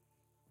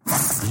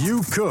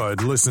 You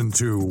could listen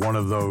to one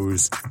of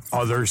those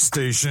other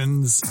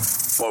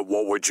stations, but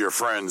what would your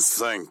friends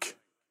think?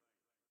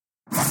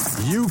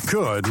 You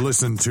could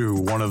listen to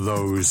one of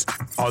those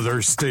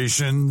other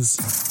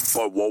stations,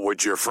 but what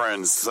would your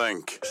friends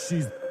think?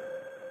 She's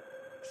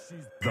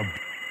the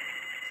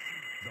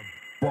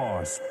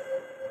boss.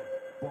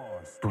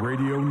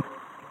 Radio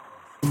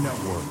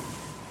Network.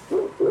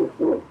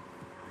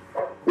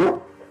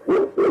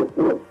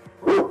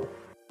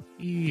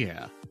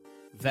 Yeah.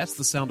 That's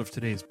the sound of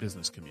today's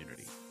business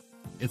community.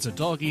 It's a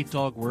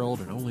dog-eat-dog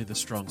world and only the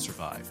strong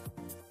survive.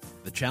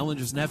 The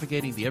challenge is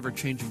navigating the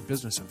ever-changing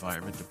business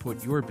environment to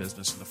put your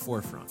business in the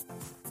forefront.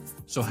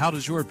 So how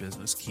does your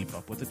business keep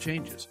up with the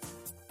changes?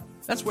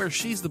 That's where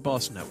She's the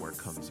Boss Network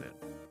comes in.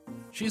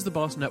 She's the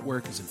Boss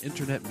Network is an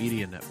internet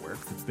media network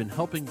that's been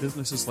helping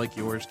businesses like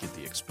yours get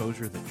the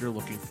exposure that you're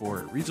looking for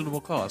at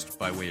reasonable cost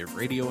by way of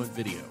radio and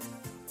video.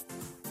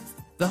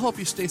 They'll help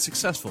you stay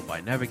successful by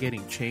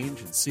navigating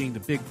change and seeing the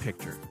big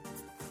picture.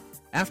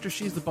 After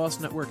She's the Boss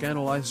Network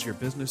analyzes your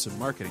business and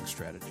marketing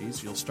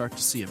strategies, you'll start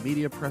to see a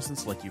media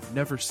presence like you've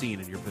never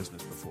seen in your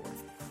business before.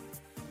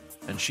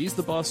 And She's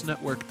the Boss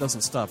Network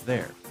doesn't stop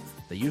there.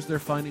 They use their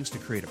findings to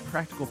create a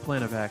practical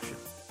plan of action,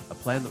 a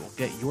plan that will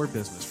get your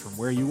business from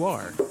where you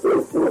are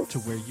to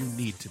where you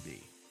need to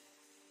be.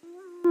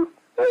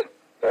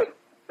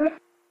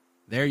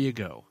 There you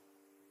go.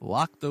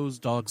 Lock those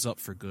dogs up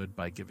for good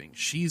by giving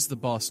She's the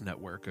Boss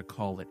Network a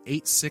call at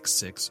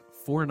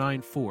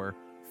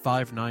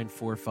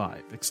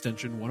 866-494-5945,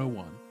 extension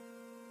 101,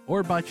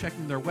 or by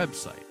checking their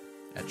website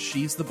at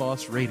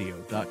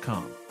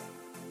she'sthebossradio.com.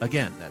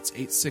 Again, that's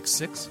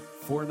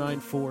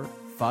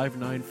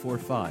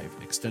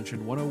 866-494-5945,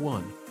 extension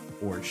 101,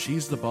 or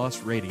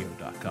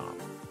she'sthebossradio.com.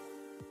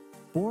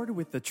 Bored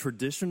with the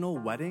traditional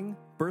wedding,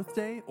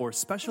 birthday, or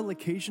special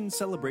occasion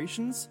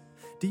celebrations?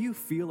 Do you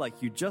feel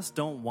like you just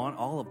don't want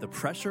all of the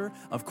pressure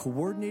of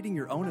coordinating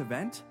your own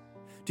event?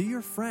 Do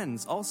your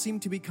friends all seem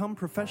to become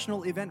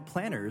professional event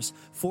planners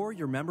for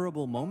your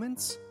memorable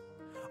moments?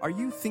 Are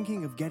you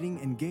thinking of getting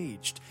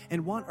engaged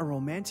and want a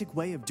romantic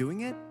way of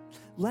doing it?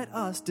 Let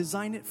us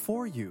design it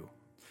for you.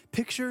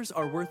 Pictures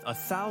are worth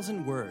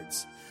 1,000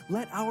 words.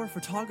 Let our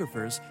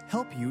photographers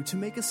help you to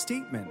make a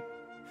statement.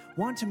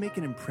 Want to make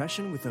an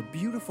impression with a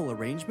beautiful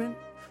arrangement?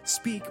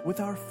 Speak with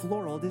our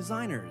floral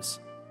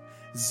designers.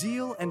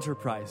 Zeal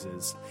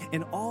Enterprises,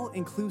 an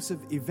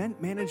all-inclusive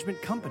event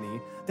management company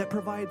that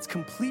provides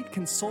complete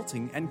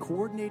consulting and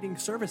coordinating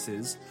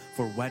services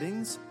for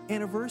weddings,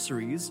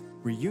 anniversaries,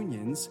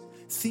 reunions,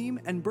 theme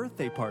and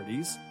birthday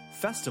parties,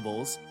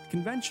 festivals,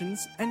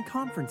 conventions, and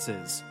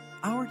conferences.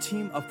 Our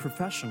team of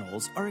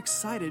professionals are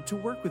excited to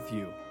work with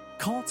you.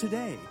 Call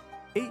today,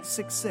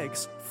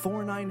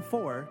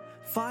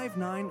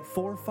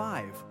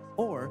 866-494-5945,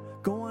 or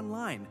go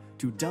online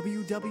to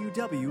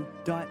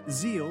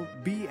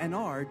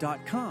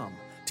www.zealbnr.com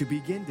to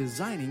begin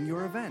designing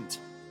your event.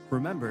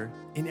 Remember,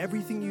 in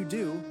everything you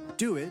do,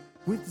 do it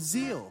with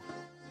zeal.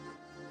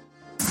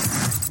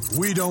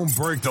 We don't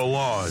break the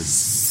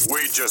laws.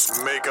 We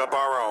just make up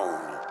our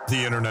own.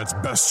 The internet's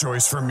best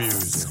choice for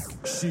music.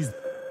 She's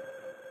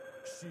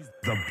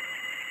the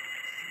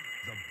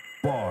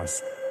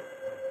boss.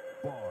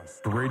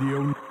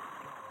 Radio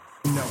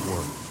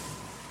Network.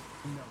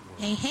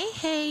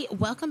 Hey,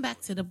 welcome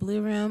back to the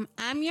Blue Room.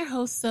 I'm your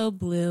host, So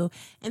Blue,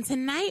 and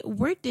tonight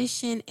we're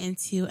dishing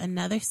into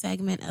another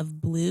segment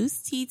of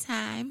Blues Tea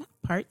Time,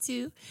 Part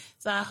 2.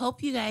 So I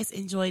hope you guys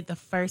enjoyed the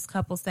first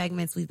couple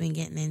segments we've been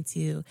getting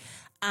into.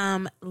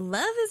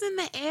 Love is in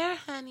the air,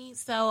 honey.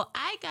 So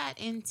I got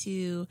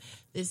into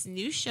this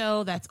new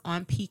show that's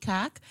on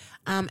Peacock,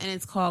 and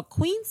it's called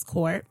Queen's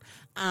Court,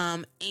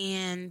 and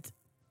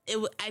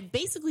I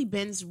basically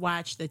binge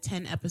watched the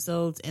 10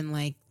 episodes in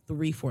like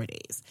 3-4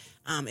 days.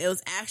 It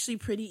was actually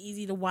pretty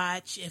easy to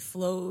watch. It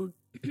flowed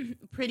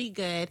pretty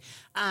good.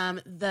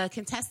 The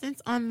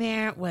contestants on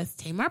there was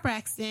Tamar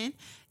Braxton,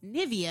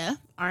 Nivea,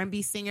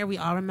 R&B singer. We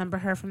all remember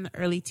her from the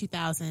early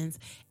 2000s,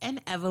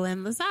 and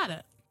Evelyn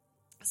Lozada.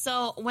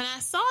 So when I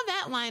saw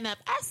that lineup,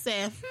 I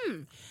said,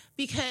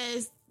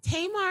 because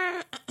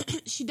Tamar,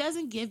 she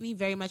doesn't give me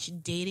very much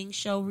dating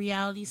show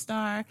reality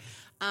star.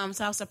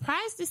 So I was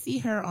surprised to see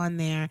her on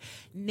there.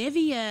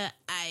 Nivea,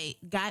 I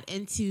got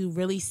into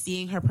really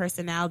seeing her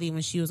personality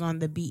when she was on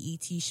the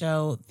BET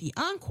show, The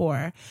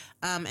Encore.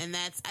 And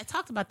I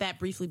talked about that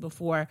briefly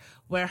before,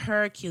 where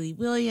her, Keely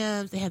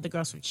Williams, they had the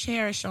girls from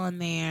Cherish on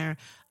there.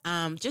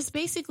 Just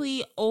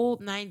basically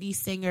old 90s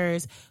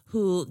singers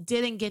who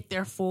didn't get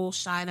their full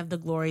shine of the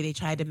glory. They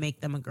tried to make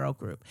them a girl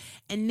group.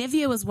 And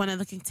Nivea was one of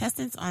the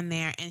contestants on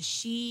there. And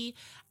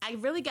I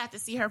really got to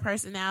see her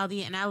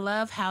personality. And I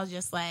love how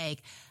just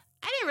like,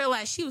 I didn't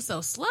realize she was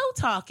so slow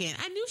talking.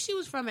 I knew she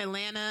was from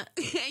Atlanta.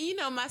 And you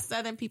know, my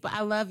Southern people,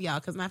 I love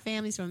y'all because my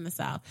family's from the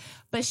South.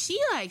 But she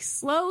like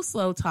slow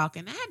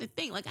talking. I had to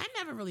think, like, I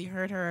never really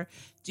heard her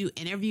do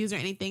interviews or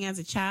anything as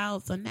a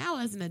child. So now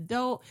as an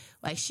adult,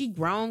 like she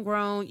grown,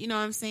 you know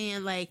what I'm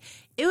saying? Like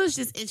it was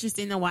just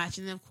interesting to watch.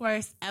 And of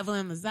course,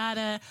 Evelyn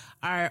Lozada,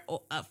 our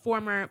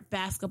former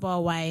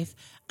basketball wife.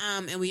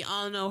 And we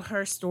all know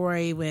her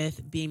story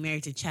with being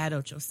married to Chad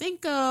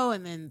Ochocinco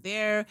and then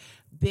their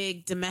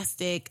big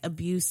domestic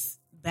abuse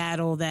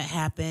battle that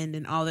happened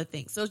and all the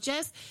things. So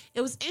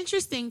it was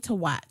interesting to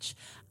watch.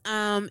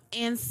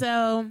 And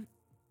so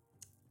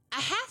I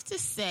have to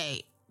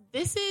say,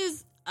 this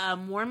is a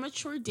more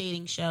mature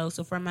dating show.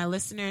 So for my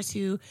listeners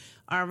who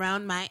are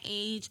around my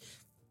age,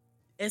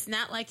 it's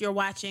not like you're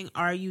watching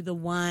Are You the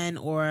One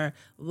or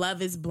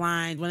Love is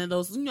Blind, one of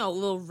those, you know,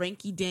 little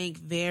rinky-dink,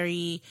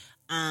 very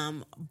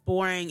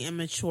boring and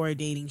mature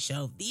dating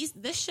show.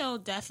 This show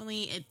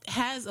definitely, it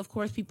has, of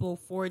course, people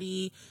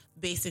 40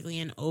 basically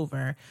and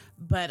over,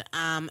 but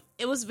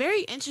it was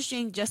very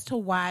interesting just to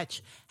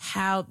watch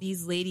how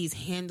these ladies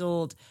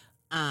handled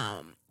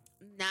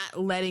not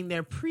letting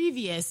their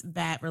previous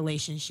bad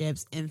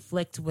relationships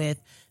inflict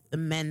with the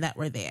men that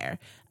were there.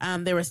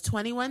 There was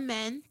 21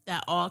 men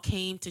that all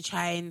came to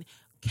try and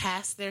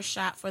cast their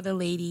shot for the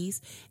ladies.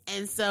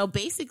 And so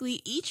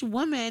basically each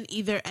woman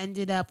either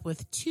ended up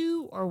with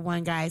two or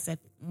one guy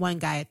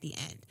at the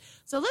end.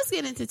 So let's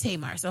get into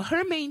Tamar. So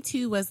her main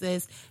two was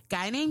this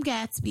guy named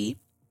Gatsby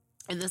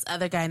and this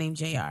other guy named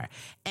JR.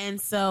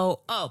 And so,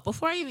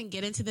 before I even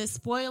get into this,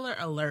 spoiler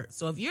alert.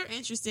 So if you're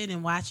interested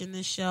in watching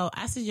this show,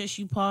 I suggest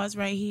you pause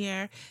right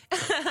here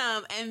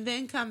and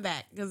then come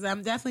back, because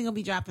I'm definitely going to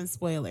be dropping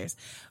spoilers.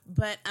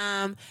 But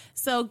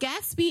so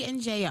Gatsby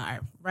and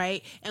JR,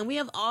 right? And we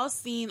have all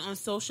seen on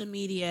social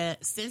media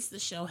since the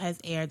show has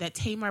aired that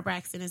Tamar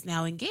Braxton is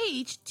now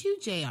engaged to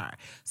JR.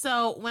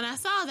 So when I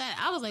saw that,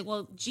 I was like,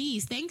 well,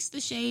 geez, thanks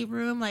to Shade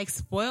Room. Like,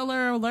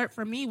 spoiler alert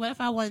for me. What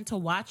if I wanted to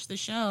watch the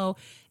show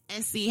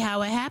and see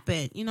how it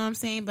happened? You know what I'm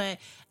saying? But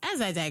as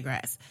I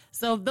digress.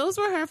 So those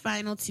were her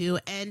final two.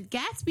 And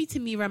Gatsby to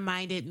me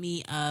reminded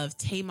me of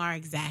Tamar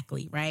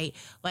exactly, right?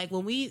 Like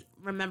when we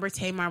remember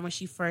Tamar when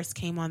she first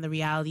came on the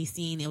reality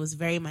scene, it was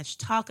very much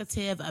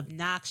talkative,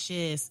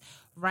 obnoxious,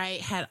 right?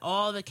 Had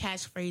all the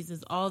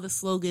catchphrases, all the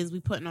slogans we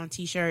putting on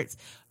t-shirts,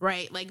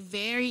 right? Like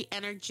very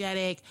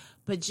energetic,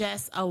 but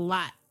just a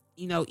lot,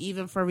 you know,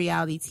 even for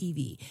reality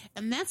TV.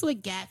 And that's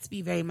what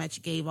Gatsby very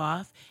much gave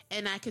off.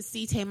 And I could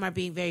see Tamar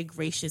being very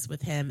gracious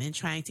with him and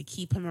trying to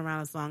keep him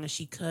around as long as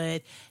she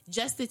could,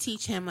 just to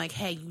teach him, like,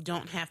 hey, you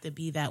don't have to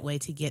be that way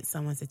to get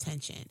someone's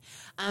attention.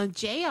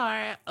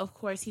 JR, of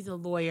course, he's a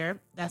lawyer.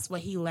 That's what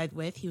he led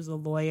with. He was a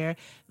lawyer.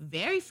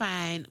 Very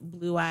fine,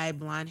 blue-eyed,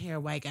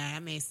 blonde-haired white guy, I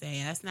may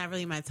say. That's not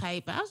really my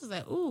type, but I was just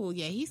like, ooh,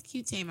 yeah, he's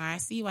cute, Tamar. I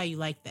see why you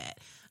like that.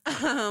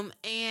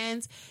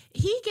 And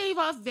he gave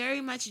off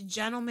very much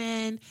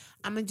gentleman,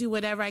 I'm gonna do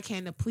whatever I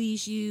can to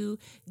please you,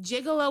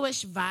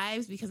 gigolo-ish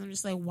vibes, because I'm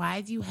just like,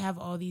 why do you have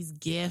all these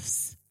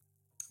gifts?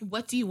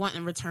 What do you want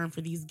in return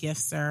for these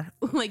gifts, sir?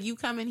 Like, you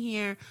come in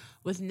here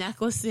with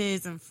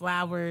necklaces and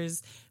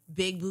flowers,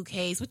 big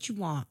bouquets. What you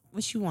want?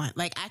 What you want?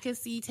 Like, I could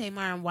see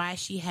Tamar and why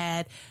she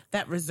had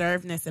that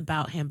reservedness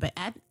about him. But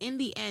in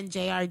the end,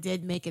 JR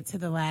did make it to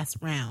the last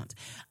round.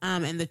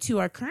 And the two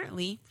are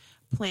currently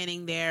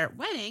planning their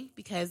wedding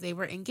because they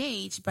were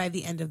engaged by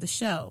the end of the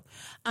show.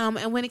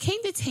 And when it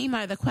came to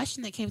Tamar, the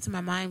question that came to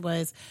my mind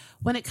was,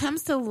 when it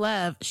comes to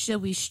love,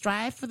 should we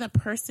strive for the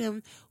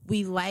person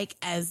we like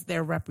as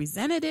their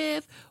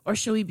representative, or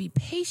should we be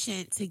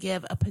patient to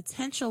give a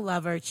potential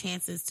lover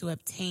chances to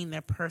obtain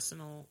their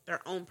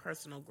own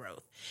personal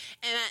growth?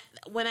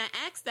 And when I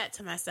asked that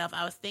to myself,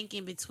 I was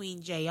thinking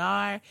between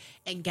JR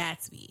and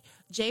Gatsby.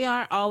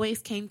 JR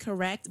always came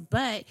correct,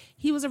 but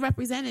he was a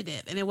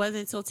representative. And it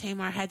wasn't until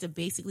Tamar had to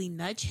basically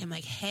nudge him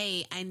like,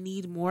 hey, I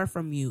need more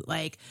from you.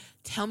 Like,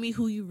 tell me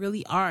who you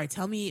really are.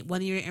 Tell me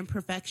one of your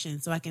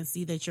imperfections so I can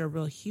see that you're a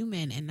real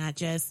human and not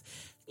just,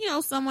 you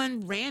know,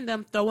 someone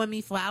random throwing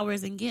me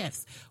flowers and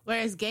gifts.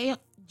 Whereas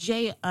Gatsby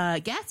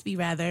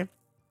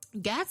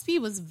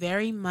was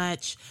very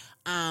much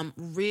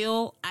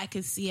real. I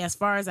could see, as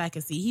far as I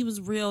could see, he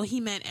was real. He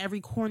meant every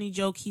corny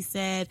joke he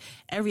said,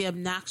 every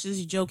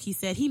obnoxious joke he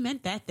said. He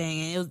meant that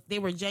thing, and they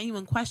were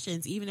genuine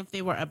questions, even if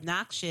they were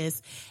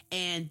obnoxious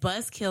and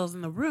buzzkills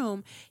in the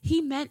room. He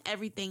meant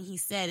everything he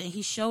said, and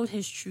he showed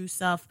his true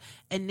self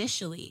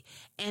initially.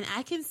 And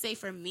I can say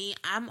for me,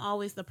 I'm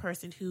always the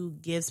person who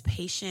gives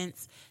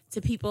patience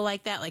to people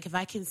like that. Like, if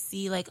I can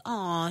see, like,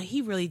 oh,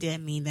 he really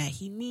didn't mean that.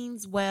 He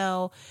means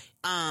well.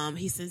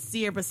 He's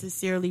sincere, but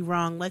sincerely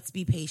wrong. Let's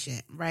be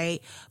patient,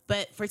 right?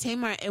 But for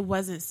Tamar, it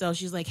wasn't so.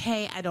 She's like,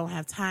 hey, I don't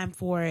have time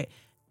for it.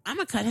 I'm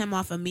going to cut him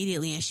off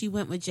immediately. And she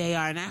went with JR.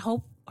 And I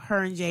hope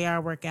her and JR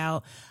work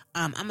out.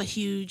 I'm a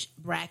huge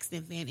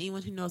Braxton fan.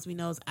 Anyone who knows me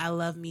knows I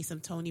love me some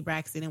Toni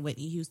Braxton and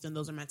Whitney Houston.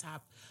 Those are my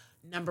top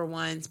number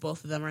ones.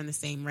 Both of them are in the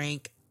same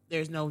rank.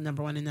 There's no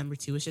number one and number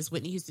two. It's just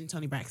Whitney Houston,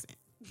 Toni Braxton.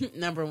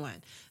 Number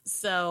one.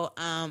 So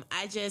I'm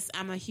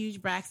a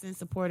huge Braxton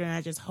supporter, and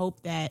I just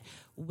hope that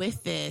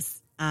with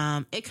this,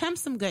 it comes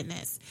some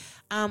goodness.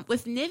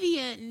 With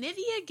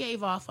Nivea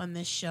gave off on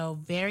this show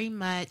very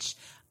much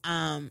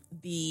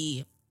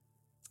the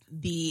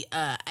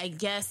I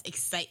guess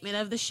excitement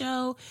of the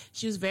show.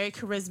 She was very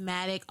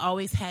charismatic,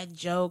 always had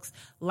jokes,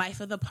 life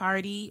of the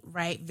party,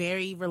 right?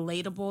 Very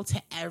relatable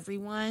to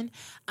everyone.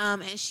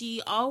 And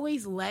she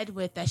always led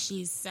with that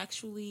she's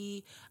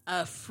sexually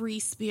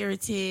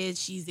free-spirited.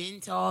 She's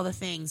into all the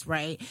things,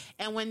 right?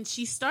 And when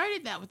she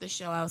started that with the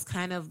show, I was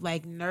kind of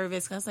like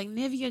nervous, because I was like,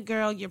 Nivea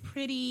girl, you're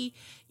pretty,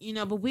 you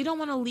know, but we don't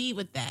want to lead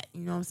with that.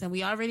 You know what I'm saying?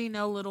 We already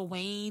know Lil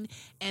Wayne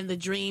and The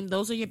Dream.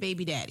 Those are your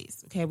baby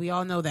daddies. Okay. We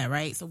all know that,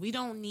 right? So we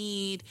don't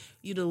need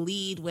you to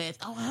lead with,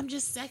 oh, I'm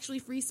just sexually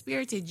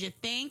free-spirited. You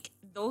think?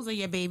 Those are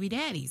your baby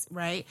daddies,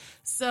 right?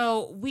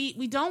 So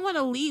we don't want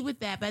to lead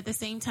with that, but at the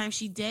same time,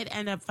 she did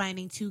end up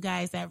finding two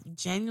guys that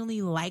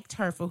genuinely liked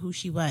her for who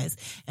she was.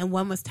 And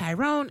one was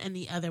Tyrone and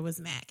the other was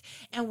Mac.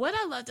 And what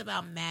I loved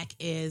about Mac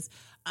is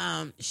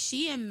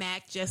she and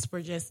Mac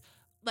were just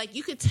like,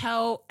 you could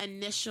tell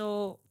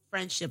initial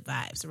friendship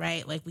vibes,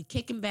 right? Like we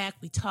kicking back,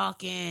 we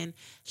talking.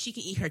 She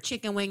can eat her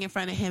chicken wing in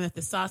front of him. If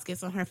the sauce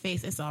gets on her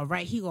face, it's all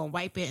right. He gonna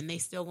wipe it and they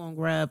still gonna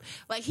grub.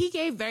 Like he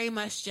gave very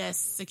much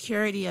just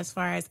security as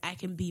far as I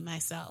can be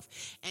myself.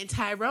 And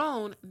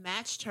Tyrone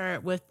matched her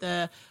with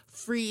the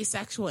free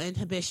sexual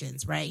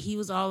inhibitions, right? He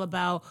was all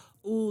about,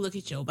 ooh, look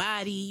at your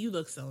body. You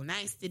look so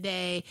nice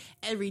today.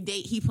 Every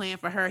date he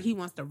planned for her, he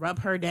wants to rub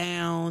her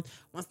down,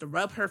 wants to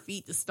rub her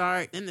feet to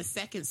start. Then the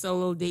second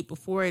solo date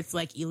before it's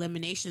like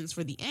eliminations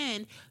for the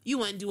end, you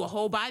want to do a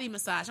whole body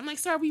massage. I'm like,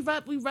 sir, we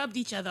rubbed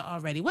each other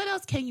already. What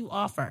else can you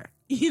offer?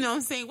 You know what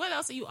I'm saying? What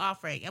else are you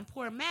offering? And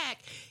poor Mac,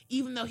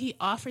 even though he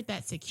offered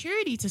that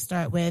security to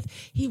start with,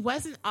 he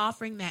wasn't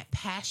offering that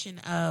passion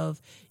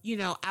of, you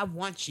know, I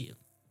want you.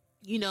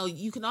 You know,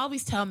 you can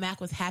always tell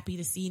Mac was happy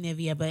to see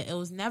Nivea, but it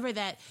was never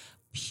that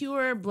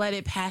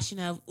pure-blooded passion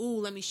of, ooh,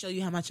 let me show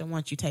you how much I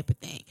want you type of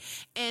thing.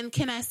 And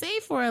can I say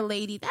for a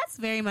lady, that's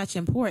very much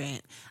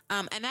important.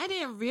 And I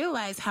didn't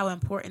realize how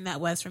important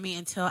that was for me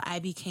until I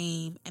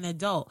became an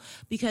adult.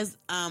 Because,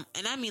 and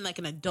I mean like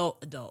an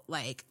adult,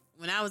 like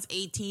when I was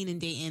 18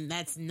 and dating,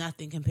 that's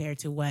nothing compared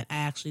to what I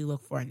actually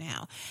look for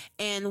now.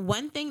 And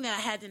one thing that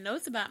I had to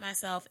notice about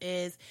myself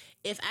is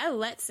if I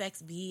let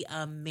sex be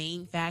a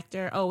main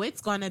factor,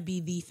 it's going to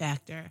be the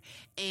factor.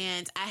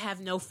 And I have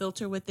no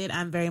filter with it.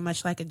 I'm very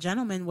much like a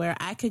gentleman where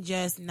I could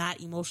just not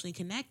emotionally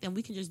connect and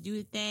we can just do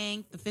the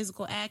thing, the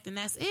physical act, and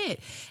that's it.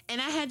 And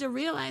I had to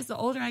realize the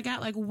older I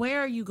got, like,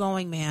 where are you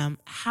going, ma'am?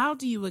 How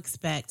do you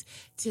expect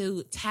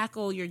to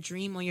tackle your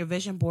dream on your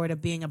vision board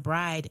of being a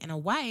bride and a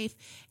wife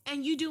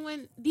and you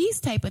doing these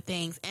type of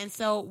things? And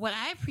so what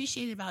I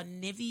appreciated about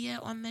Nivea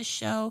on this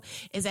show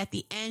is at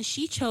the end,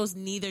 she chose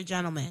neither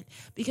gentleman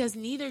because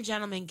neither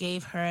gentleman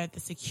gave her the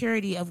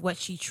security of what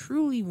she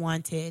truly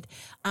wanted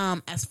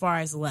as far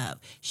as love.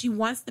 She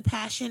wants the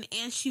passion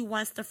and she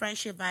wants the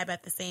friendship vibe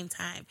at the same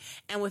time.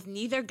 And with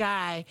neither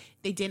guy,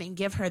 they didn't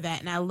give her that.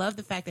 And I love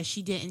the fact that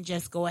she didn't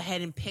just go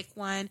ahead and pick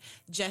one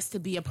just to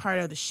be a part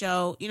of the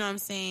show. You know what I'm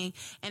saying?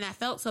 And I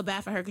felt so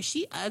bad for her because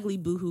she ugly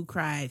boohoo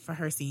cried for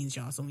her scenes,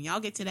 y'all. So when y'all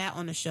get to that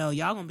on the show,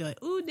 y'all gonna be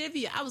like, ooh,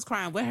 Nivea, I was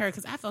crying with her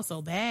because I felt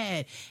so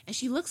bad. And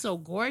she looked so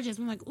gorgeous.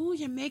 I'm like, ooh,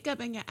 your makeup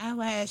and your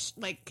eyelash.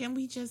 Like, can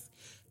we just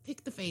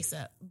pick the face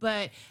up?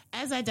 But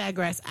as I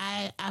digress,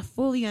 I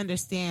fully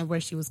understand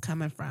where she was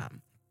coming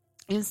from.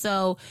 And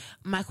so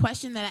my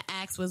question that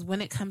I asked was,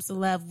 when it comes to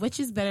love, which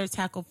is better to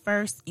tackle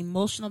first,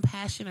 emotional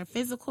passion or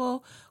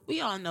physical?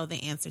 We all know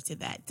the answer to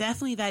that.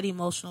 Definitely that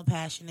emotional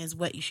passion is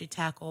what you should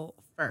tackle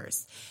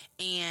first.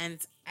 And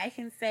I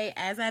can say,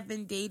 as I've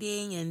been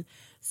dating and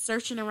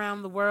searching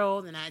around the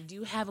world, and I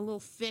do have a little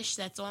fish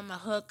that's on my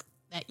hook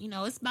that, you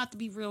know, it's about to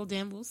be reeled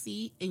in. We'll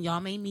see. And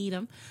y'all may meet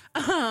him.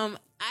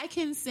 I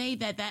can say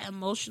that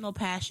emotional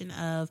passion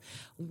of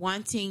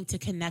wanting to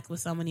connect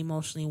with someone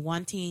emotionally,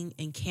 wanting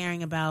and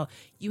caring about,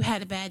 you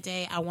had a bad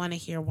day, I want to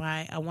hear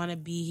why. I want to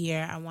be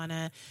here. I want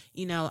to,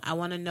 I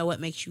want to know what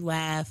makes you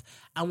laugh.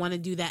 I want to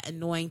do that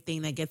annoying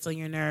thing that gets on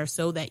your nerves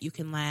so that you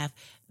can laugh.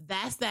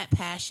 That's that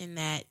passion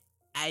that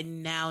I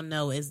now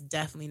know is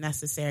definitely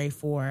necessary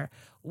for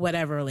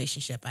whatever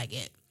relationship I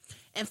get.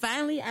 And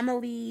finally, I'm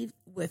going to leave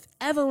with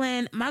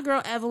Evelyn. My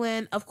girl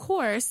Evelyn, of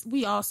course,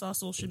 we all saw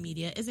social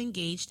media, is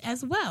engaged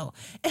as well.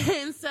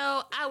 And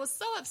so I was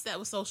so upset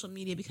with social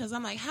media because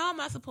I'm like, how am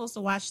I supposed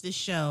to watch this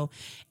show?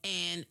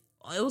 And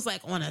it was like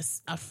on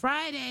a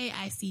Friday,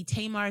 I see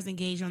Tamar's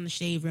engaged on the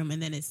Shade Room,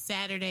 and then it's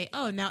Saturday,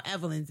 now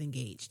Evelyn's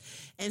engaged.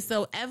 And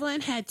so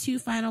Evelyn had two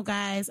final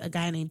guys, a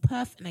guy named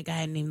Puff and a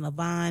guy named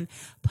Levon.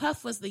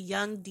 Puff was the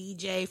young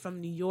DJ from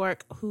New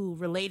York who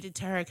related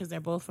to her because they're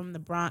both from the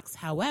Bronx.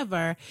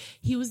 However,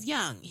 he was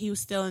young. He was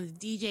still in the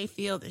DJ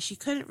field, and she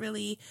couldn't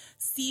really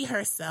see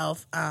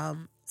herself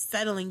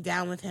settling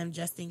down with him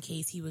just in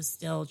case he was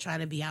still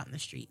trying to be out in the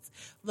streets.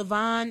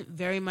 Levon,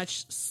 very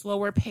much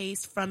slower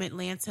paced from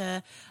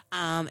Atlanta.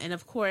 And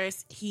of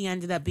course, he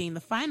ended up being the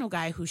final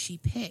guy who she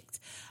picked.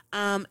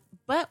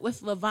 But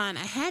with Levon, I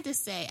had to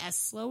say, as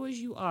slow as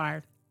you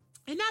are,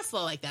 and not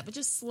slow like that, but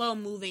just slow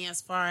moving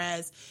as far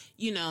as,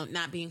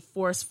 not being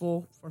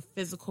forceful for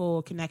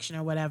physical connection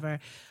or whatever.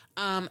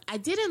 I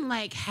didn't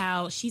like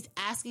how she's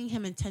asking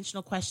him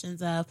intentional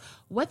questions of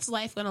what's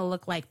life going to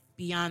look like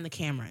beyond the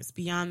cameras,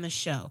 beyond the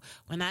show.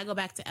 When I go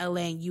back to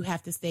LA and you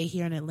have to stay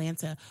here in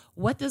Atlanta,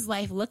 what does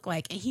life look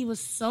like? And he was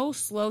so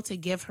slow to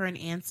give her an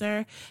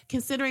answer,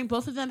 considering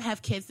both of them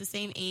have kids the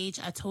same age.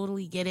 I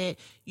totally get it.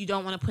 You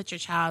don't want to put your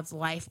child's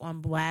life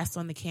on blast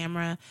on the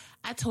camera.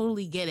 I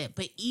totally get it.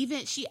 But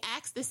even she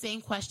asked the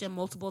same question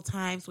multiple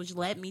times, which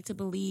led me to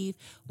believe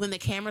when the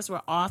cameras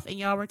were off and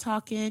y'all were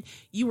talking,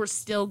 you were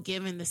still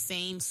giving the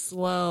same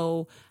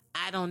slow,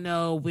 I don't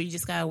know. We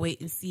just got to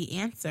wait and see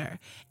answer.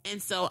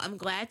 And so I'm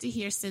glad to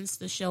hear since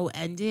the show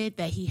ended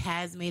that he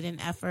has made an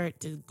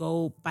effort to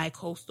go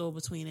bi-coastal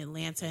between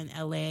Atlanta and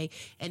LA.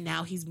 And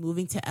now he's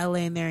moving to LA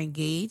and they're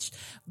engaged.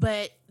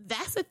 But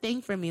that's the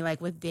thing for me. Like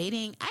with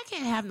dating, I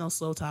can't have no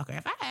slow talker.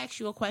 If I ask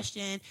you a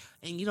question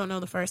and you don't know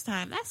the first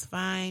time, that's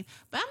fine.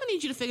 But I'm going to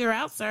need you to figure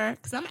out, sir,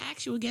 because I'm going to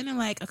ask you again in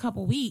like a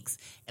couple weeks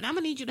and I'm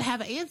going to need you to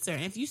have an answer.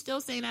 And if you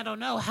still saying I don't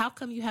know, how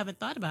come you haven't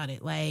thought about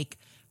it? Like,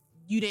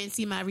 you didn't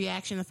see my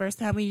reaction the first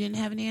time when you didn't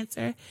have an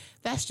answer?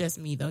 That's just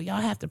me, though.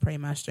 Y'all have to pray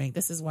my strength.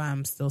 This is why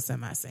I'm still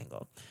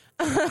semi-single.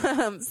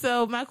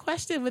 So my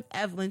question with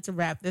Evelyn to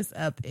wrap this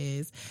up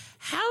is,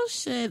 how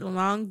should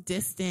long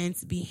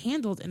distance be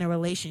handled in a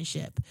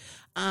relationship?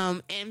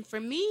 And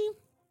for me,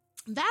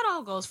 that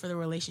all goes for the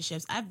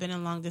relationships. I've been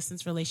in long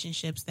distance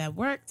relationships that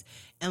worked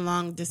and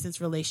long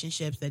distance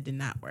relationships that did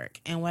not work.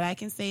 And what I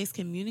can say is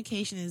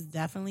communication is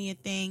definitely a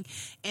thing,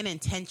 and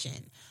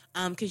intention.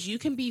 Because you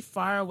can be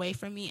far away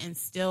from me and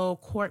still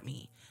court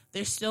me.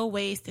 There's still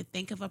ways to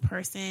think of a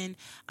person.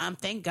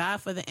 Thank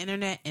God for the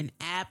internet and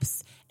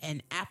apps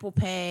and Apple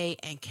Pay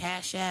and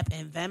Cash App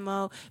and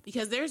Venmo,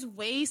 because there's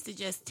ways to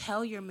just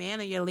tell your man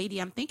or your lady,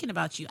 I'm thinking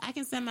about you. I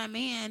can send my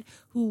man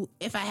who,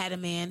 if I had a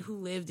man who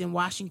lived in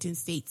Washington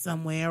State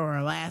somewhere or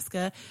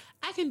Alaska,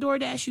 I can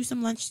DoorDash you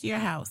some lunch to your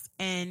house.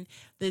 And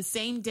the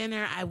same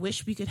dinner I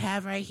wish we could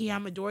have right here,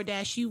 I'm a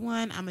DoorDash you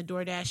one, I'm a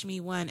DoorDash me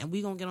one, and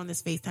we're going to get on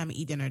this FaceTime and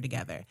eat dinner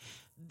together.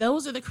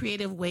 Those are the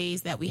creative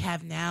ways that we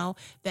have now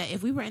that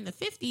if we were in the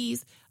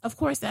 50s, of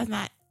course, that's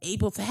not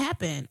able to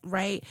happen,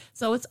 right?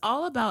 So it's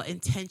all about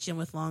intention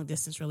with long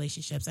distance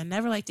relationships. I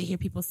never like to hear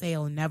people say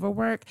it'll never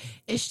work.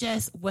 It's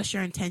just, what's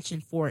your intention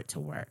for it to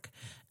work?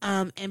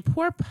 And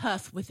poor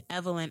Puff with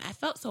Evelyn, I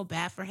felt so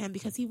bad for him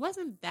because he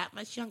wasn't that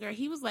much younger.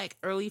 He was like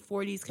early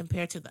 40s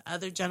compared to the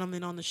other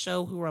gentlemen on the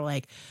show who were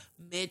like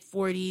mid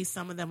 40s.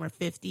 Some of them were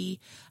 50.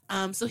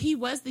 So he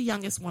was the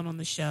youngest one on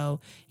the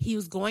show. He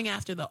was going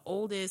after the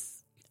oldest.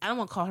 I don't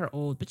want to call her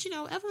old, but you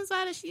know, Evelyn's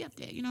out, she up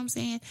there, you know what I'm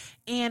saying?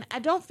 And I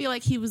don't feel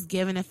like he was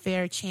given a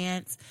fair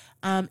chance.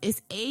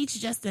 Is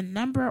age just a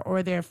number, or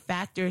are there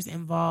factors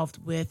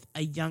involved with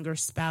a younger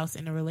spouse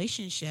in a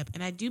relationship?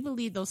 And I do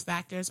believe those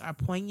factors are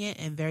poignant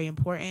and very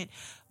important,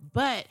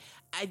 but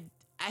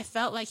I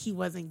felt like he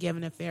wasn't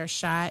given a fair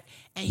shot,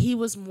 and he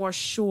was more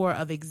sure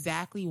of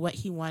exactly what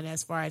he wanted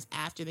as far as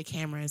after the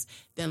cameras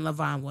than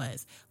LaVon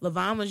was.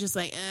 LaVon was just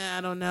like, I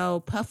don't know.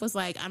 Puff was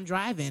like, I'm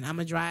driving. I'm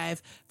going to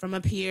drive from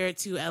up here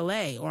to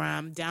L.A., or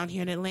I'm down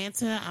here in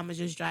Atlanta. I'm going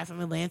to just drive from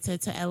Atlanta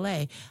to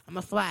L.A. I'm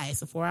going to fly.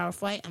 It's a 4-hour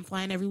flight. I'm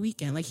flying every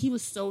weekend. Like, he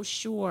was so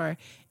sure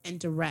and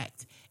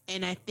direct.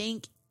 And I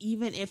think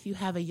even if you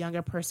have a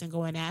younger person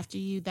going after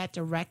you, that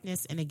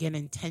directness and, again,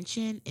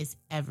 intention is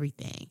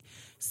everything.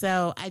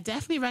 So I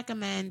definitely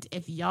recommend,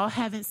 if y'all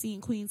haven't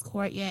seen Queen's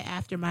Court yet,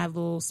 after my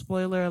little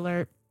spoiler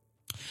alert,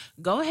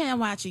 go ahead and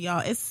watch it, y'all.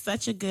 It's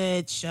such a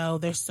good show.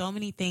 There's so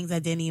many things I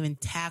didn't even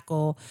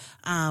tackle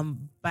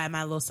by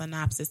my little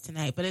synopsis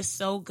tonight, but it's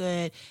so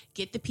good.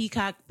 Get the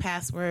Peacock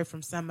password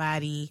from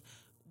somebody,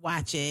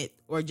 watch it,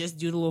 or just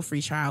do the little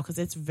free trial because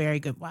it's a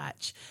very good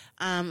watch.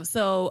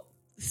 So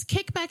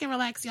kick back and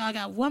relax, y'all. I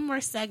got one more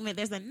segment.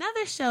 There's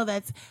another show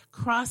that's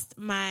crossed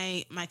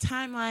my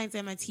timelines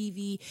and my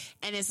TV,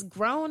 and it's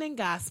Grown in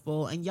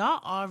Gospel. And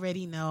y'all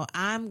already know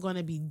I'm going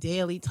to be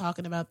daily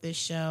talking about this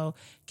show.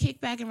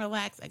 Kick back and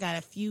relax. I got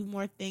a few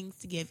more things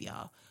to give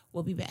y'all.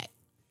 We'll be back.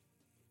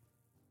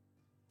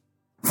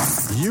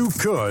 You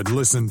could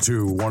listen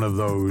to one of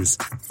those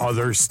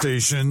other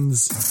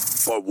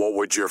stations, but what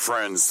would your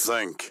friends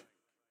think?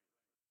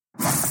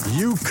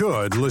 You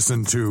could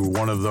listen to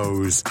one of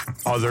those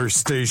other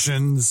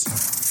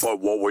stations,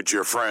 but what would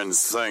your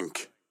friends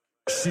think?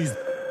 She's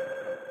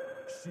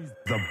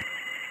the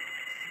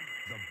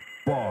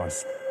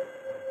boss.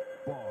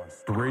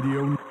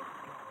 Radio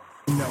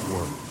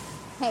Network.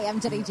 Hey, I'm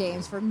Jenny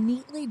James for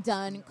Neatly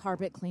Done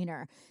Carpet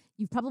Cleaner.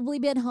 You've probably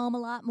been home a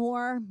lot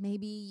more.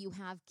 Maybe you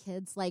have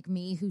kids like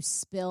me who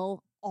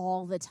spill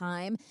all the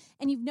time,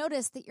 and you've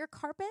noticed that your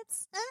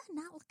carpet's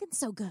not looking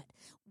so good.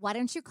 Why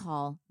don't you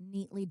call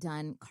Neatly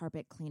Done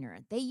Carpet Cleaner?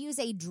 They use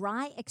a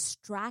dry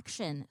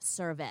extraction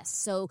service,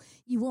 so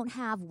you won't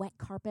have wet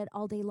carpet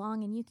all day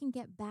long, and you can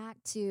get back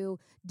to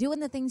doing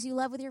the things you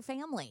love with your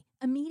family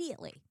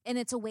immediately. And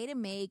it's a way to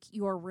make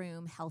your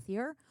room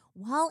healthier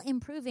while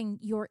improving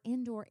your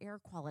indoor air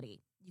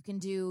quality. You can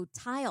do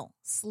tile,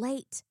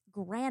 slate,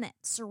 granite,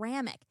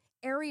 ceramic,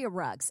 area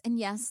rugs, and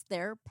yes,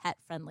 they're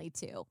pet-friendly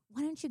too.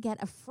 Why don't you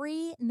get a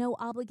free,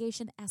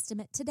 no-obligation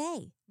estimate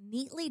today?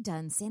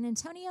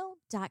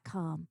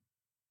 NeatlyDoneSanAntonio.com.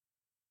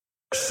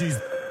 She's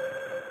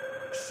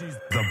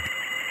the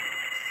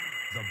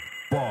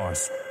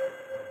boss.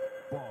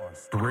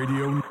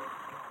 Radio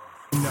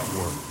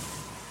Network.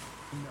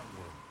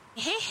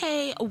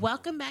 Hey,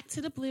 welcome back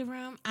to the Blue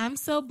Room. I'm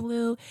so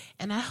blue,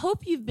 and I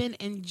hope you've been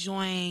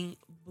enjoying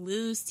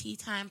Blues Tea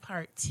Time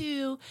Part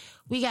 2.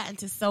 We got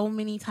into so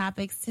many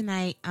topics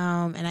tonight,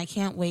 and I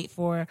can't wait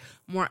for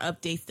more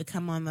updates to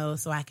come on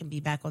those so I can be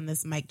back on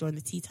this mic during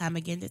the tea time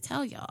again to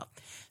tell y'all.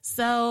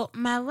 So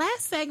my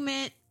last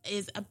segment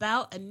is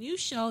about a new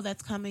show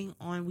that's coming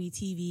on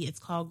WeTV. It's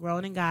called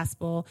Grown in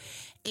Gospel,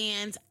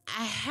 and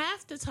I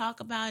have to talk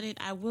about it.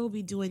 I will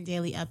be doing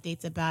daily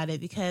updates about it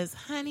because,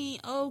 honey,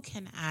 oh,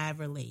 can I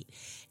relate?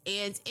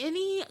 And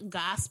any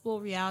gospel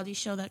reality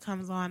show that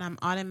comes on, I'm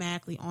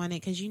automatically on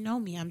it because you know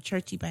me, I'm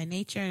churchy by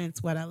nature, and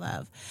it's what I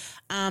love.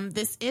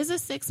 This is a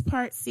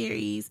 6-part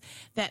series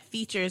that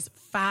features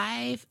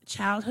 5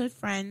 childhood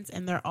friends,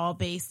 and they're all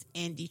based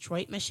in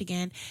Detroit,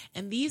 Michigan.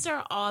 And these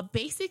are all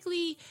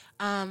basically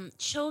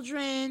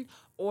children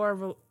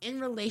or in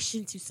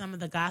relation to some of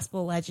the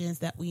gospel legends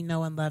that we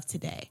know and love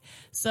today.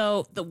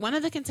 So one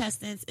of the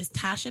contestants is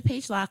Tasha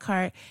Page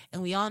Lockhart,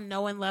 and we all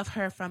know and love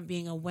her from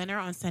being a winner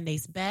on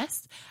Sunday's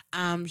Best.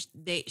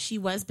 She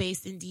was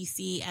based in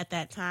D.C. at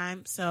that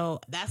time, so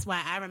that's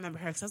why I remember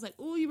her, because I was like,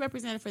 ooh, you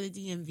represented for the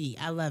DMV.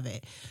 I love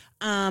it.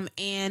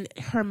 And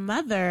her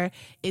mother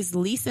is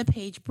Lisa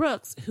Page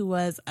Brooks, who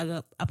was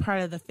a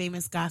part of the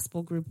famous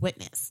gospel group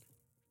Witness.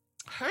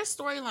 Her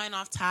storyline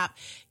off top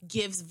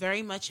gives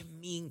very much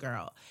Mean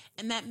Girl.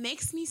 And that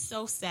makes me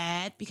so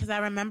sad because I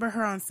remember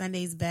her on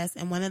Sunday's Best.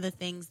 And one of the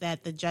things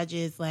that the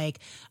judges, I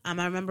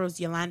remember it was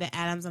Yolanda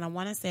Adams, and I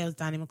want to say it was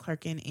Donnie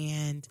McClurkin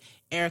and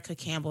Erica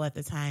Campbell at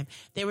the time.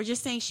 They were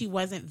just saying she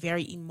wasn't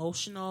very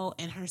emotional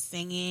in her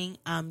singing,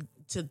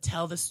 to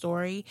tell the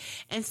story.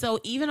 And so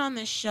even on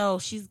this show,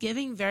 she's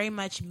giving very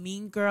much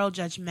mean girl,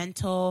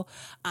 judgmental,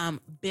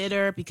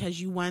 bitter because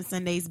you won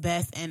Sunday's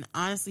Best. And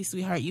honestly,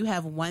 sweetheart, you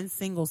have one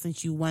single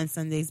since you won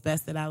Sunday's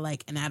Best that I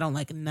like, and I don't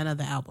like none of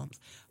the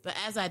albums. But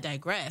as I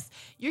digress,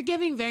 you're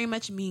giving very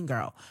much mean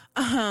girl.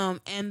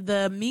 And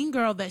the mean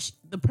girl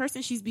the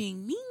person she's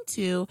being mean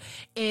to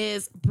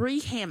is Bree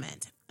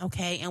Hammond.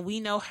 Okay. And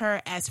we know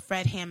her as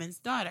Fred Hammond's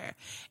daughter.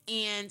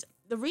 And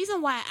the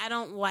reason why I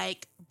don't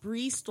like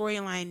Bree's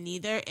storyline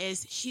neither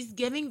is she's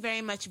giving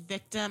very much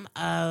victim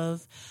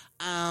of,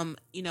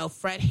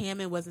 Fred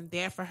Hammond wasn't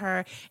there for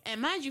her.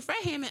 And mind you,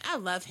 Fred Hammond, I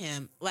love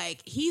him.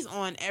 Like, he's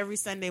on every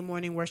Sunday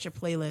morning worship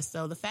playlist.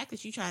 So the fact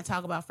that you try to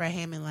talk about Fred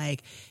Hammond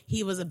like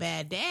he was a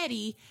bad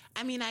daddy,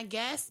 I mean, I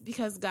guess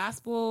because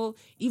gospel,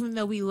 even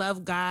though we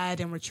love God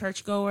and we're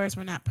churchgoers,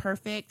 we're not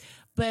perfect.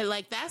 But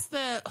that's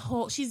the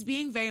whole, she's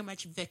being very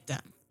much victim.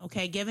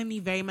 Okay, giving me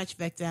very much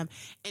victim.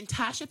 And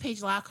Tasha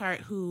Page Lockhart,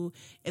 who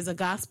is a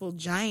gospel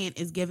giant,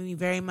 is giving me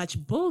very much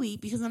bully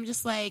because I'm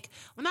just like,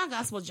 well, not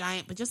gospel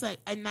giant, but just like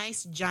a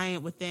nice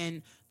giant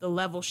within the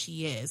level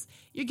she is.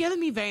 You're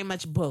giving me very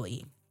much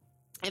bully,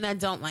 and I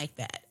don't like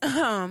that.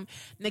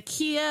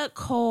 Nakia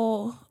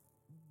Cole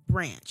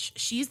Branch.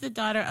 She's the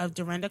daughter of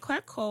Dorinda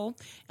Clark Cole,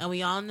 and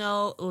we all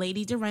know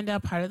Lady Dorinda,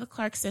 part of the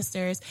Clark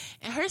sisters.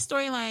 And her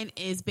storyline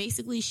is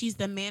basically she's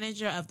the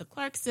manager of the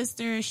Clark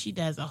sisters. She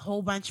does a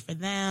whole bunch for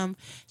them.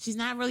 She's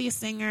not really a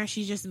singer.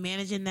 She's just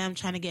managing them,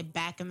 trying to get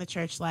back in the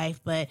church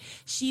life. But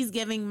she's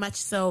giving much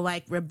so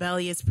like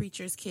rebellious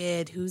preacher's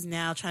kid who's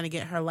now trying to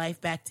get her life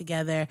back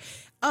together.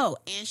 Oh,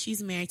 and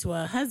she's married to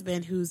a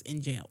husband who's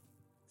in jail.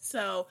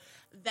 So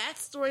that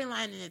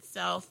storyline in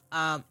itself,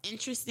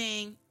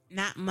 interesting.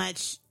 Not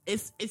much.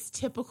 It's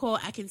typical.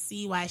 I can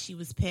see why she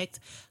was picked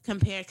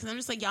compared, because I'm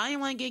just like, y'all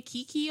didn't want to get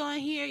Kiki on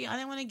here. Y'all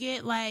didn't want to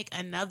get like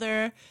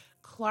another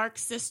Clark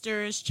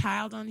sisters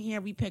child on here.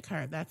 We pick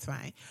her. That's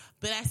fine.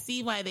 But I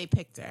see why they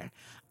picked her.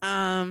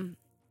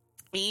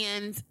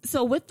 And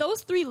so with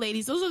those 3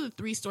 ladies, those are the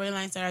 3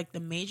 storylines that are like the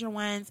major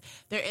ones.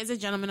 There is a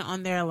gentleman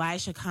on there,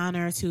 Elijah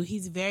Connors, who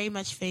he's very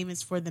much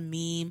famous for the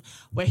meme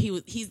where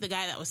he's the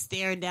guy that was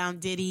staring down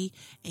Diddy,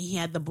 and he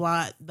had the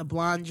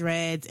blonde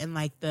dreads and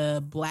like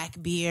the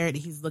black beard.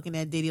 He's looking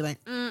at Diddy like,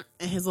 and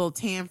his little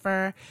tan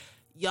fur.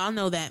 Y'all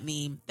know that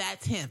meme.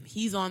 That's him.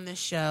 He's on this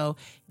show,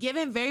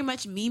 giving very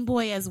much mean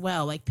boy as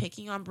well, like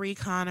picking on Bree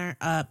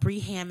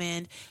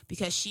Hammond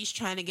because she's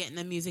trying to get in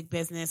the music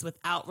business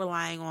without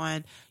relying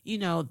on,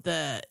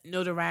 the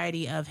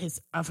notoriety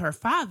of her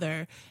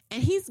father.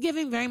 And he's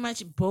giving very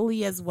much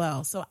bully as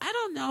well. So I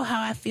don't know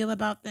how I feel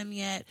about them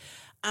yet.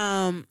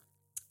 I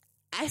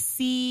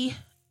see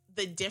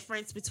the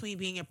difference between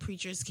being a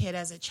preacher's kid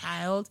as a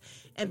child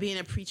and being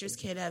a preacher's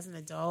kid as an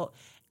adult.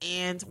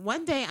 And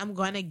one day I'm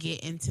going to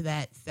get into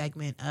that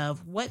segment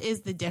of what is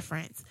the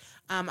difference.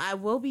 I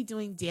will be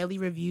doing daily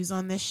reviews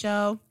on this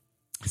show.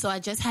 So I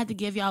just had to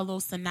give y'all a little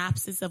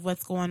synopsis of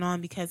what's going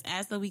on, because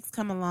as the weeks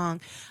come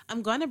along,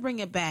 I'm going to bring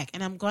it back,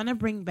 and I'm going to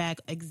bring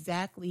back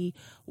exactly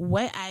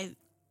what I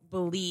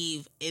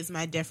believe is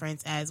my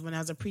difference as when I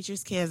was a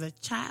preacher's kid as a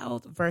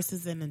child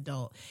versus an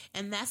adult.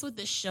 And that's what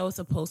this show is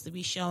supposed to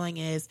be showing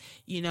is,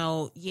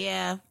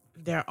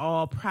 they're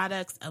all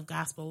products of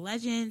gospel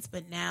legends,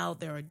 but now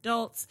they're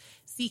adults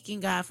seeking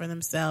God for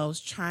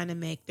themselves, trying to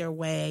make their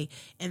way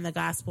in the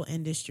gospel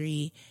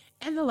industry,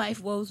 and the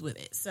life woes with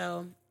it.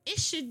 So it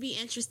should be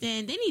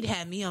interesting. They need to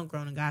have me on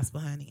Grown in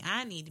Gospel, honey.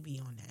 I need to be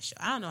on that show.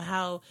 I don't know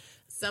how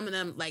some of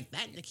them, like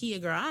that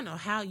Nakia girl, I don't know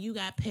how you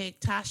got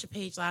picked. Tasha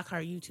Page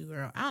Lockhart, you two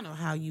girl, I don't know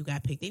how you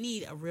got picked. They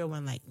need a real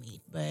one like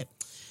me, but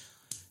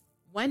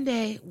one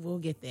day we'll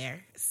get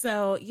there.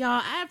 So,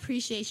 y'all, I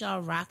appreciate y'all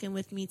rocking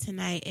with me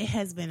tonight. It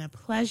has been a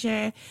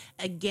pleasure.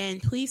 Again,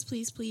 please,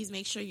 please, please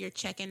make sure you're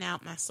checking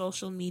out my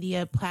social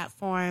media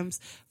platforms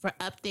for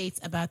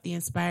updates about the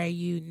Inspire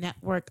You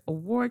Network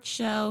Award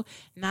Show.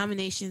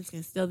 Nominations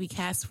can still be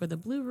cast for the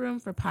Blue Room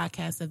for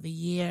Podcast of the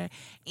Year.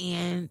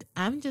 And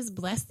I'm just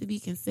blessed to be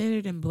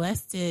considered and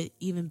blessed to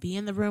even be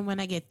in the room when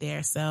I get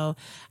there. So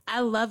I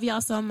love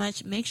y'all so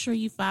much. Make sure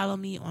you follow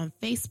me on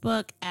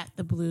Facebook at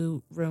the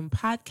Blue Room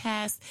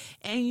Podcast.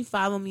 And you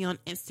follow me on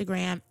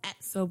Instagram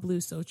at So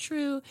Blue So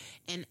True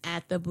and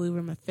at the Blue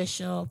Room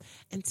Official.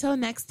 Until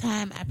next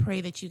time, I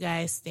pray that you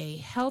guys stay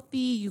healthy,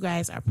 you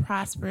guys are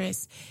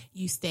prosperous,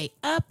 you stay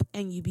up,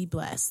 and you be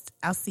blessed.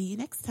 I'll see you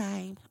next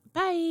time.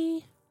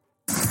 Bye.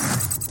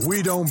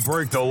 We don't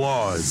break the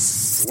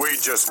laws. We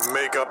just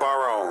make up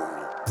our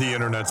own. The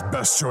internet's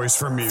best choice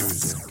for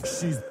music.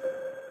 She's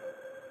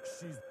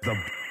the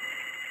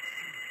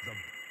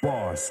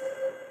boss.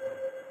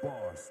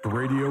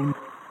 Radio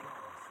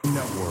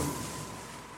Network.